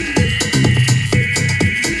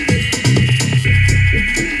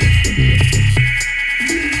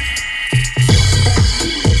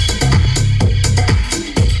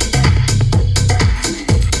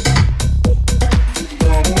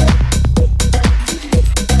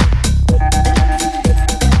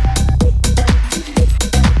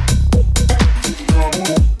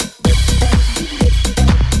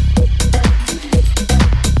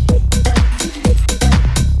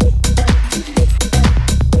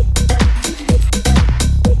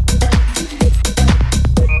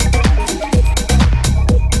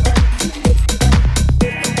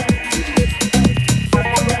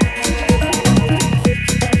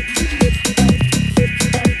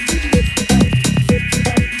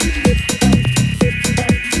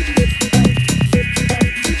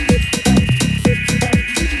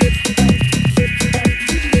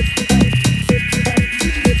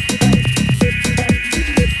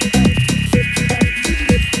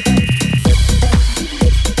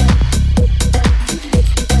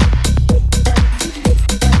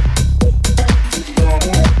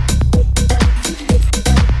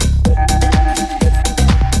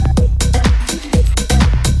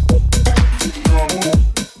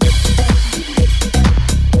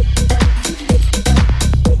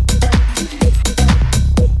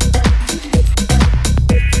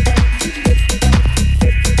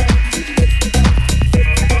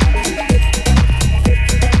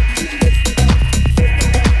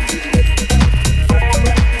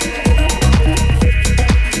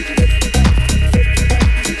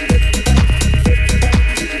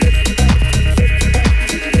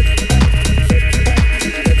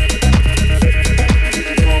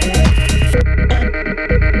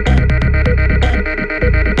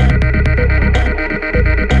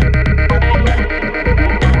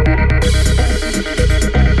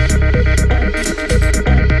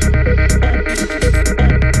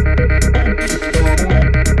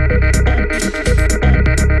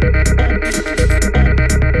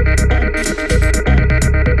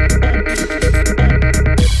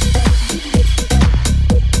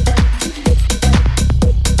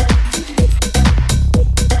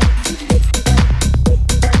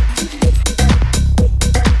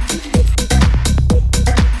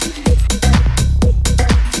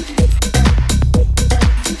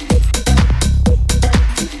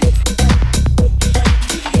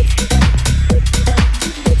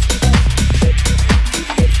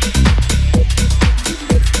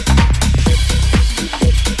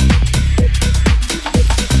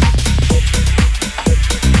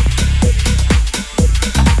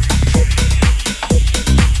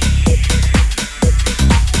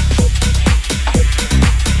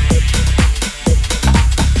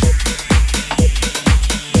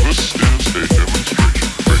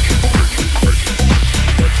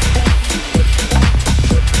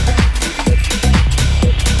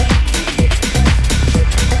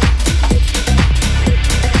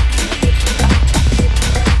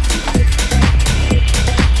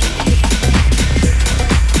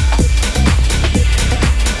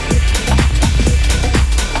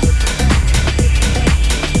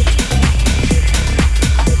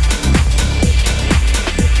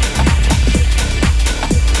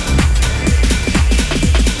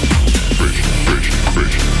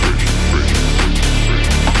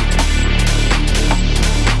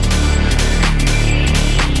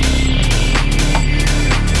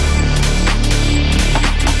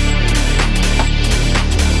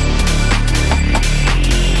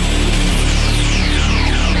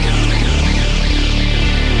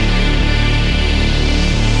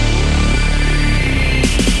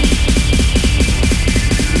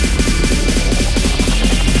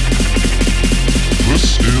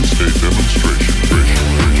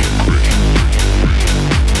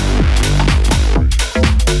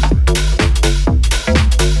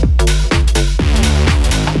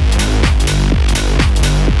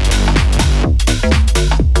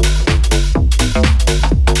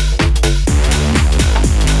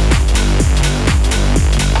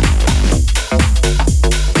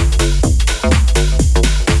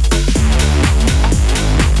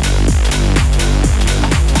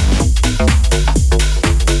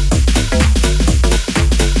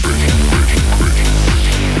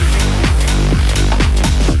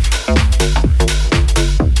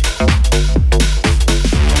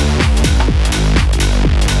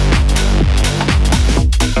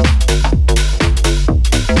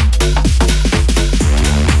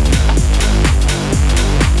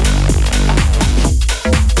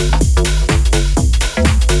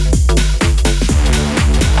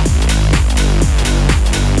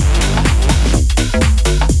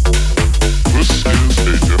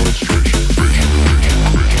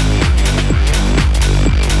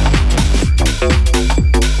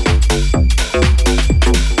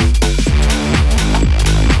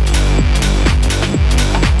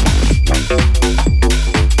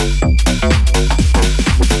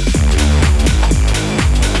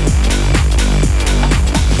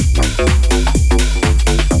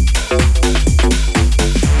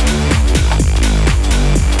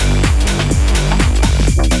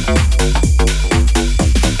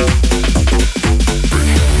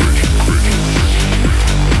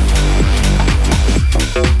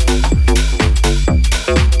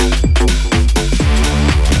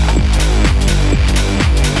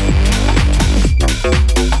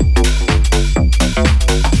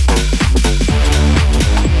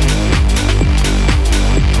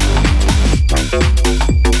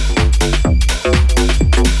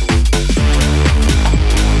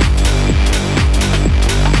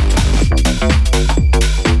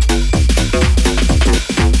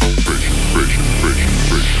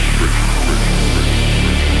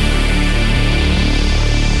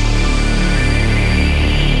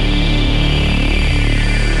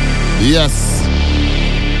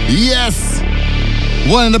 Yes.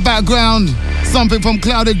 One in the background. Something from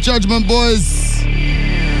Clouded Judgment, boys.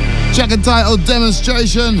 Track entitled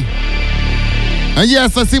Demonstration. And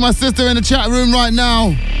yes, I see my sister in the chat room right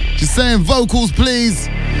now. She's saying vocals, please.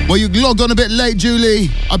 Well, you logged on a bit late, Julie.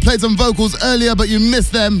 I played some vocals earlier, but you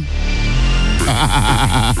missed them.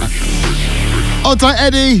 Hold tight,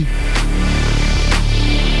 Eddie.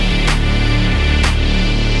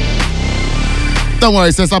 Don't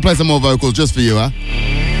worry, sis. I'll play some more vocals just for you, huh?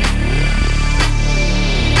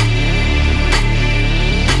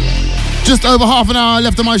 Just over half an hour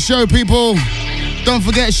left of my show, people. Don't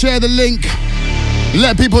forget, share the link.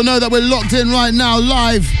 Let people know that we're locked in right now,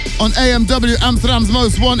 live on AMW, Amsterdam's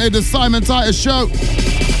Most Wanted, the Simon Titus Show.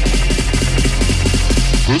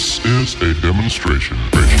 This is a demonstration.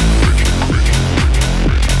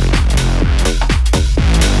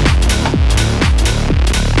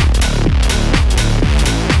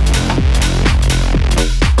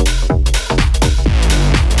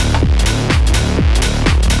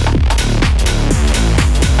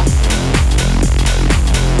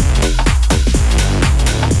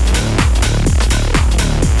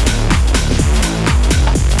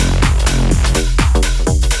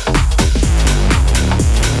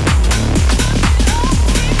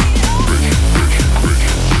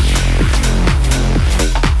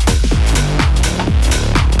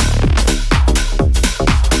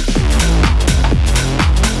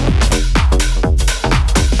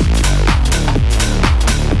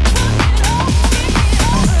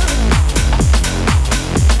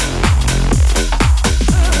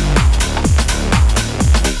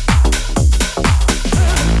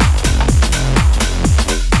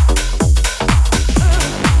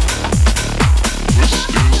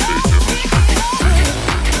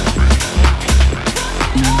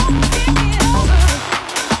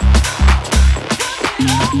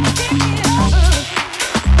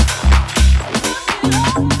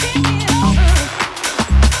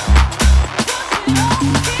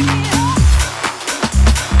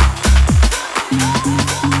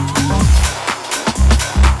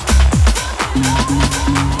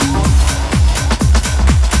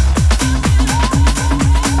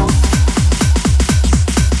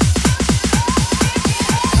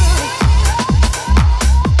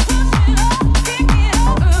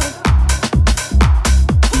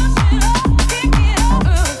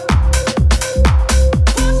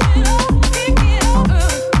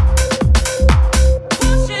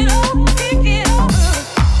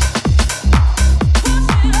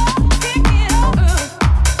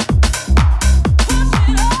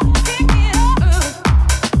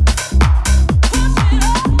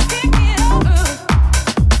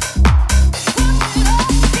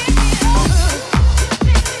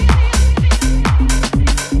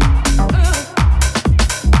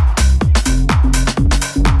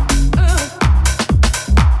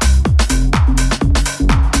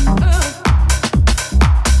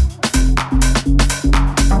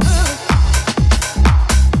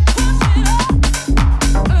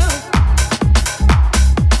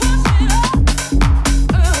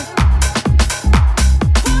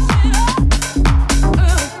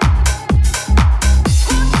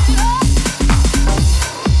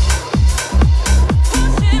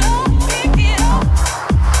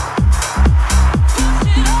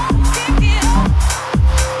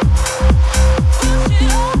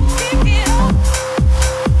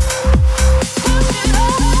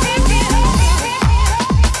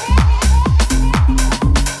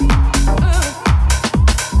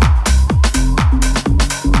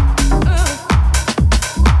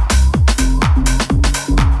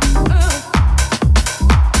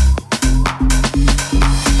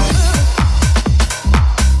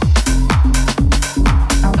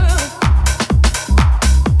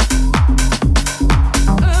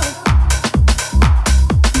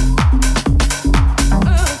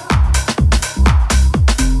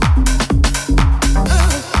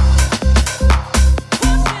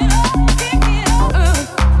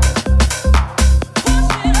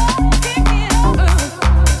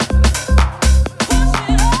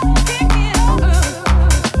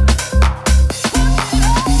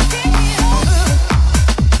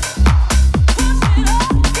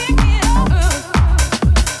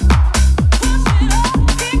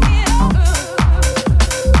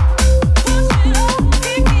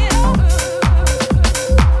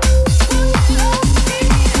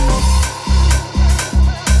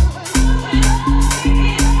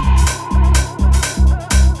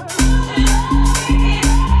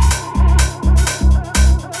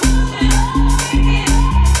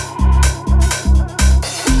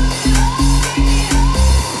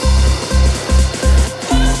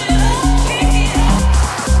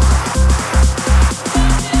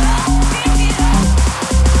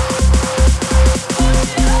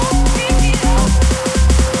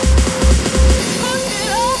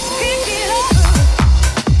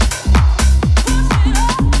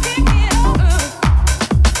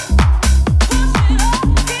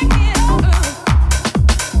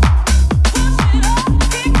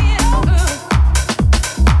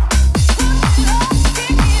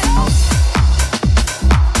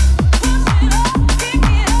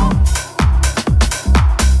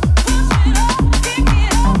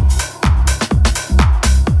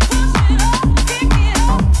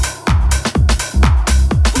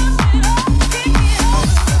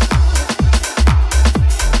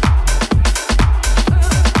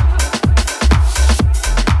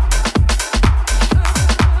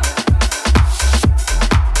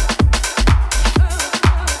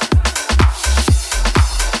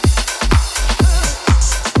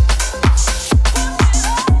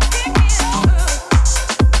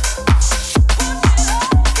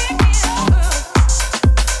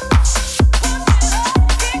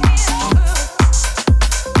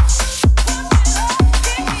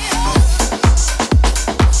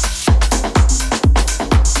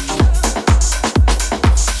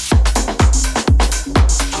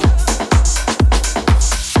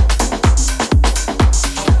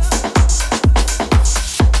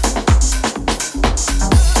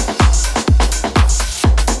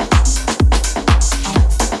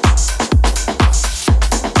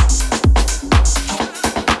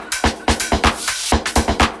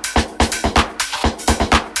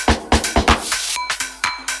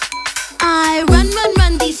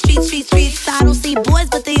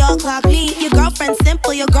 o'clock me. Your girlfriend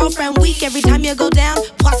simple, your girlfriend weak. Every time you go down,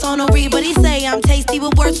 poissonnerie. But he say I'm tasty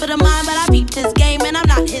with words for the mind. But I peeped his game and I'm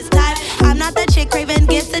not his type. I'm not that chick craving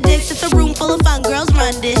gifts to dicks. It's a room full of fun girls.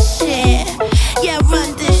 Run this shit. Yeah,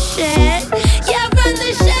 run this shit. Yeah, run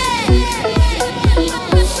this shit.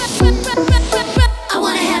 I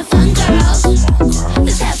wanna have fun, girls.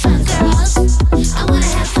 Let's have fun, girls. I wanna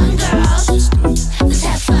have fun, girls. Let's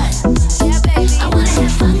have fun. Yeah, baby. I wanna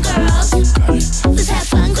have fun, girls. Let's have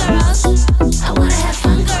fun, girls. I wanna have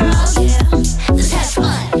fun, girls. Yeah, let's have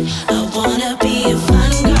fun. I wanna be a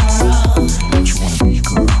fun girl. Don't you wanna be a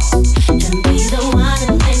girl? And be the one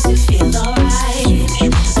that makes you feel alright.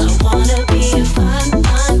 I wanna be a fun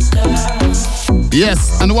girl. Yes,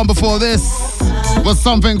 and the one before this was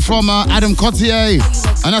something from Adam Cotier,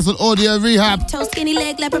 and that's an Audio Rehab.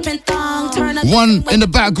 One in the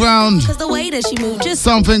background,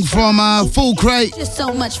 something from Full Crate,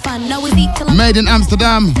 made in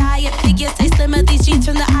Amsterdam.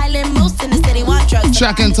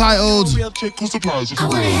 Track entitled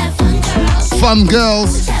Fun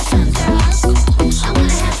Girls.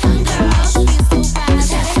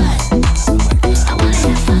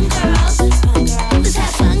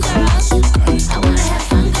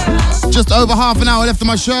 Just over half an hour left of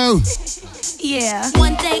my show. Yeah.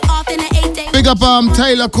 1 day off in an 8 day. Big up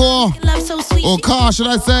Taylor Core, or Car should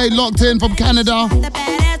I say, locked in from Canada.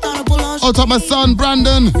 On top my son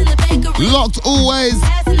Brandon, locked always.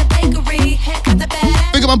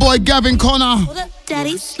 Big up my boy Gavin Connor,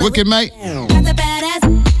 wicked mate. Got the badass,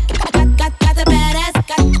 got the badass,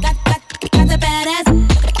 got the badass,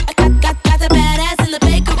 got the badass in the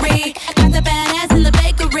bakery, got the badass in the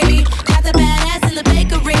bakery, got the badass in the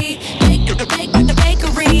bakery, the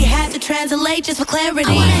bakery had to translate just for clarity.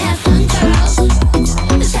 I wanna have fun, girls.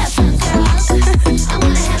 Let's have fun, girls. I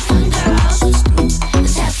wanna have fun, girls.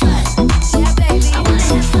 Let's have fun. Yeah, baby. I wanna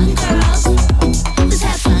have fun, girls. Let's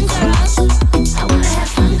have fun, girls. I wanna have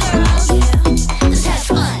fun, girls. Yeah, let's have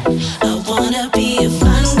fun. I wanna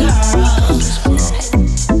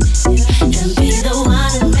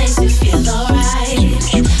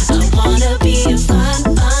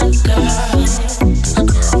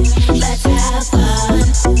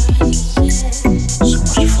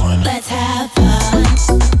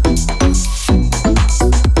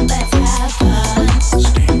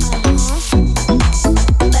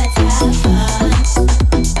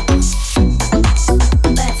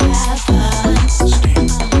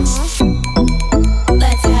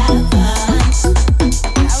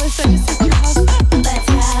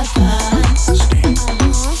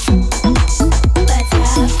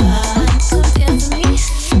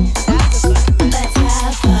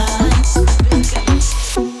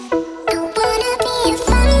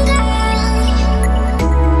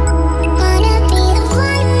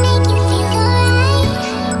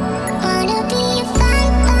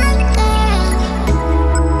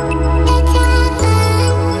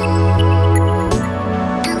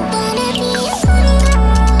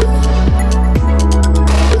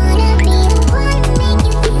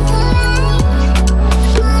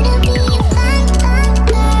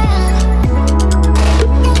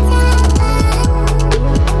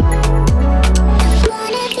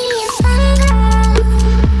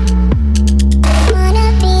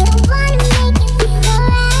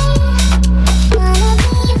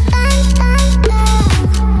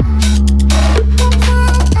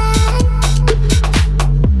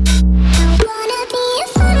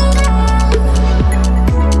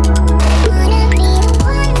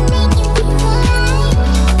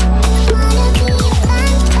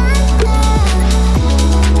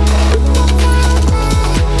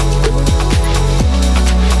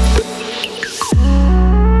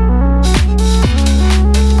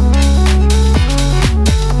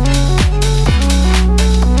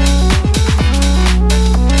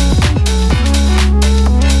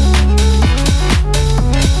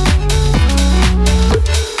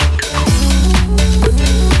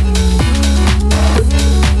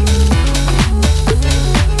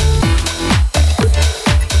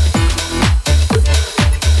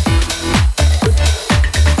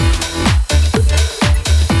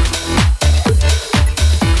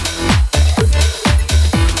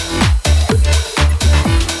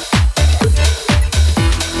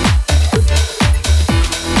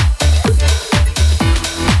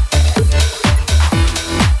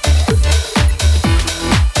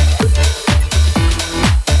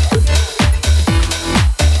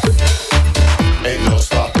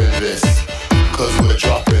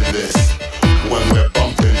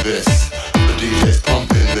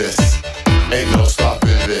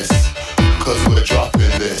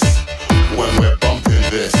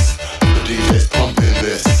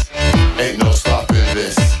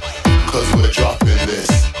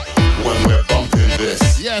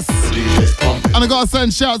gotta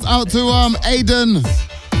send shouts out to Aiden,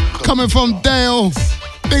 coming from Dale.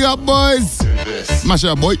 Big up, boys. Mash it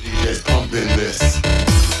up, boy.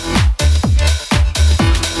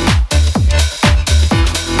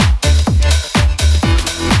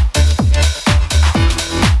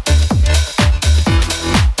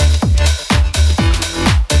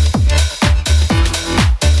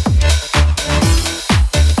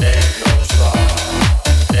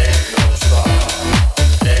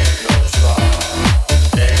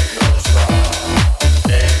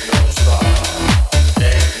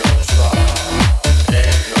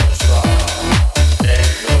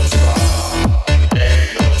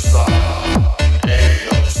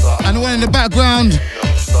 Background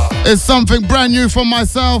is something brand new from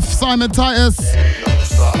myself, Simon Titus,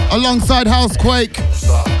 alongside Housequake.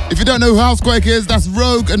 If you don't know who Housequake is, that's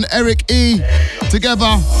Rogue and Eric E.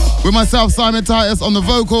 together with myself, Simon Titus, on the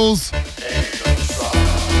vocals.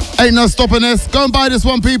 Ain't no stopping this. Go and buy this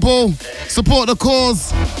one, people. Support the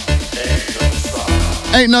cause.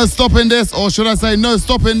 Ain't no stopping this, or should I say no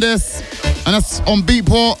stopping this. And that's on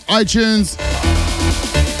Beatport, iTunes.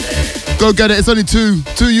 Go get it. It's only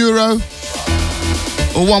 €2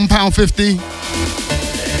 or £1.50.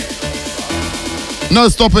 No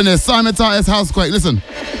stopping this. Simon Titus, Housequake. Listen.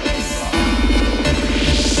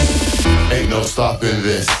 Ain't no stopping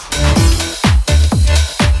this.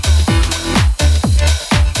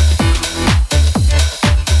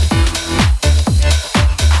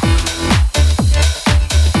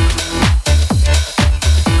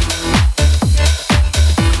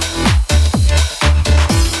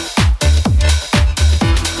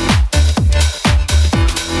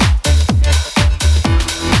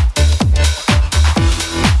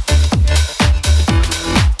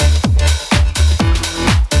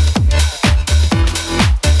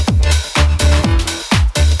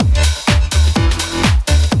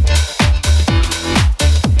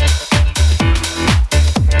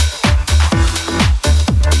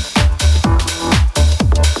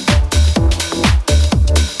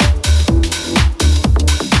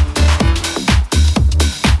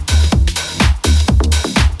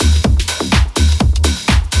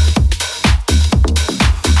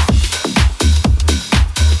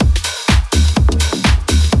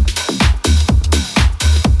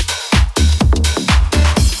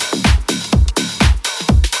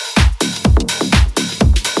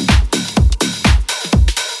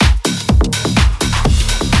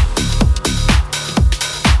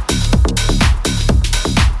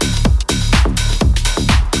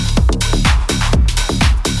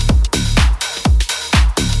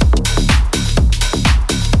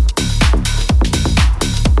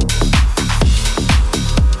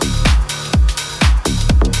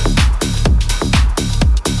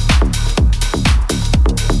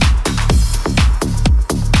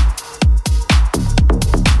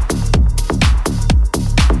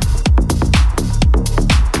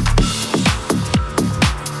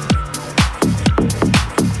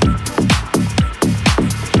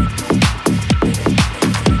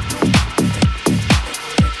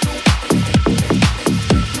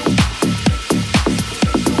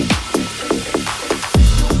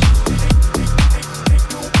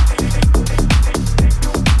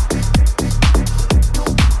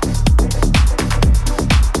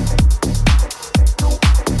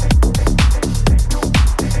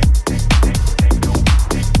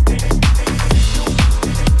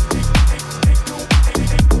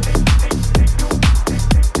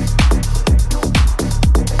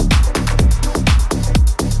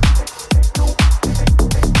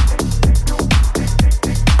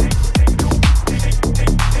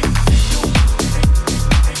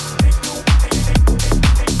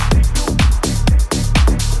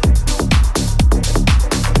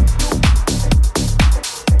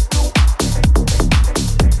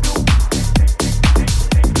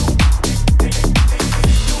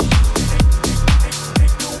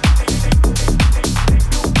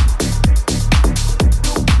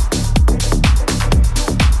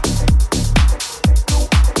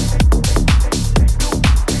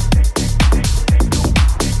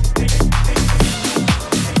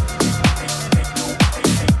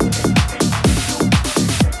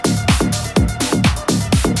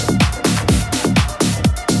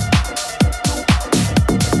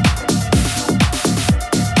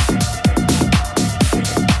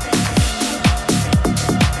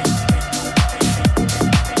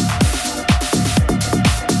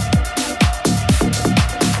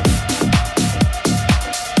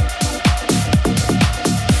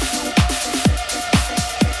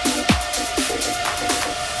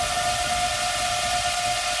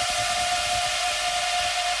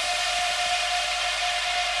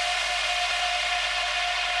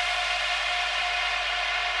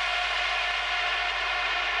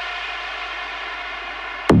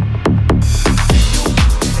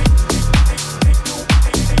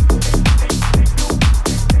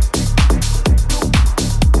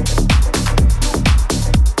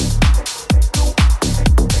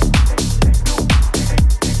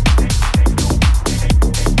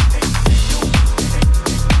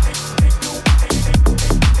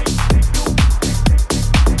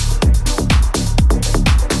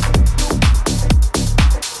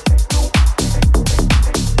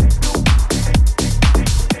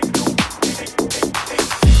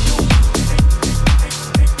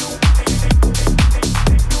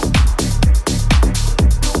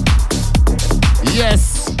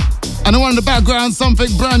 And the one in the background, something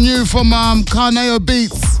brand new from Carneo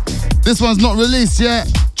Beats. This one's not released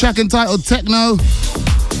yet. Track entitled Techno.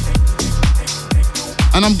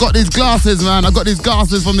 And I've got these glasses, man. I got these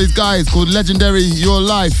glasses from these guys called Legendary Your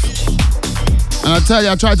Life. And I tell you,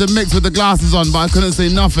 I tried to mix with the glasses on, but I couldn't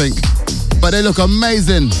see nothing. But they look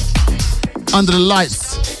amazing under the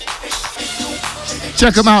lights.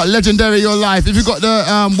 Check them out, Legendary Your Life. If you've got the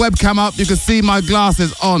webcam up, you can see my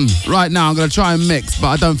glasses on right now. I'm going to try and mix, but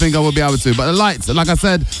I don't think I will be able to. But the lights, like I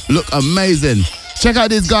said, look amazing. Check out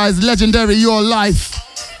these guys, Legendary Your Life.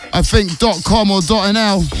 I think .com or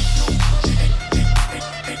 .nl.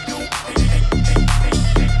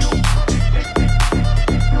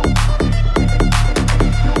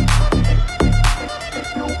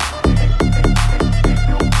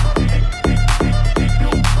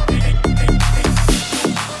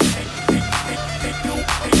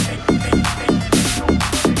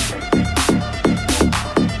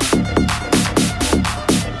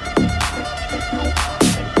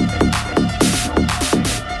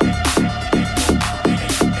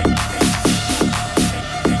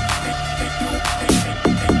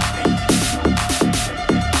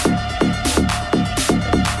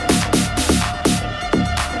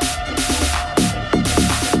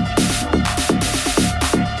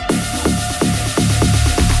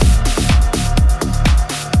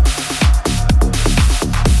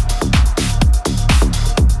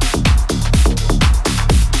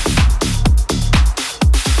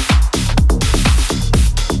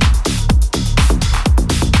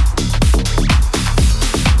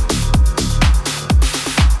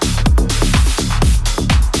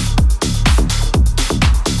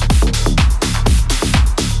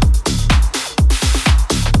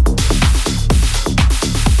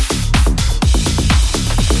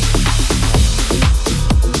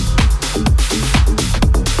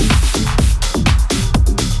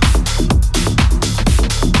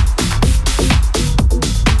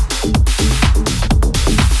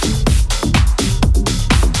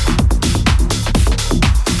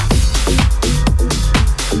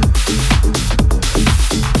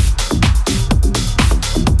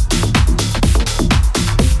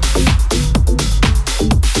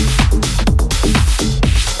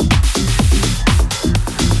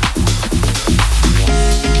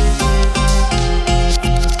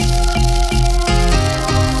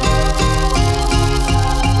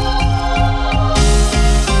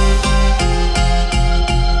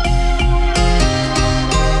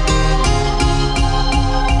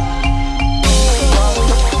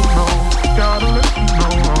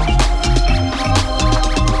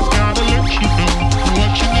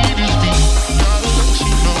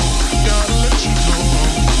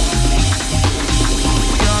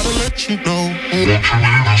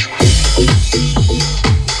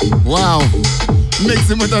 Wow,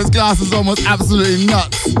 mixing with those glasses on was absolutely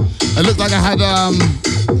nuts. It looked like I had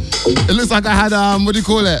what do you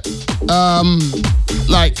call it?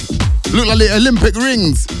 Looked like the Olympic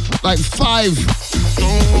rings, like 5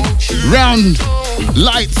 round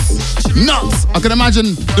lights, nuts. I can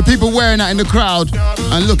imagine the people wearing that in the crowd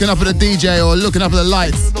and looking up at the DJ or looking up at the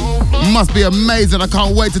lights. Must be amazing. I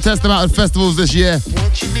can't wait to test them out at festivals this year.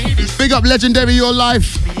 Big up Legendary Your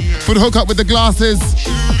Life for the hookup with the glasses.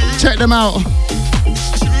 Check them out.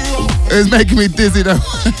 It was making me dizzy though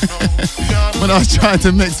when I was trying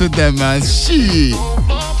to mix with them, man. Shit.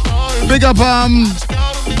 Big up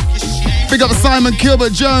Simon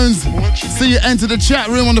Gilbert Jones. See you enter the chat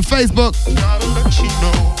room on the Facebook.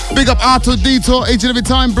 Big up Arto Detour each and every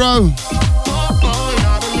time, bro.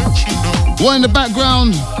 One in the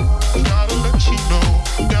background.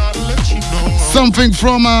 Something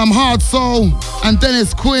from Hard Soul and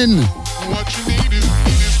Dennis Quinn.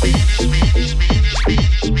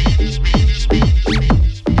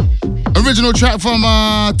 Original track from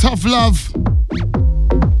Tough Love.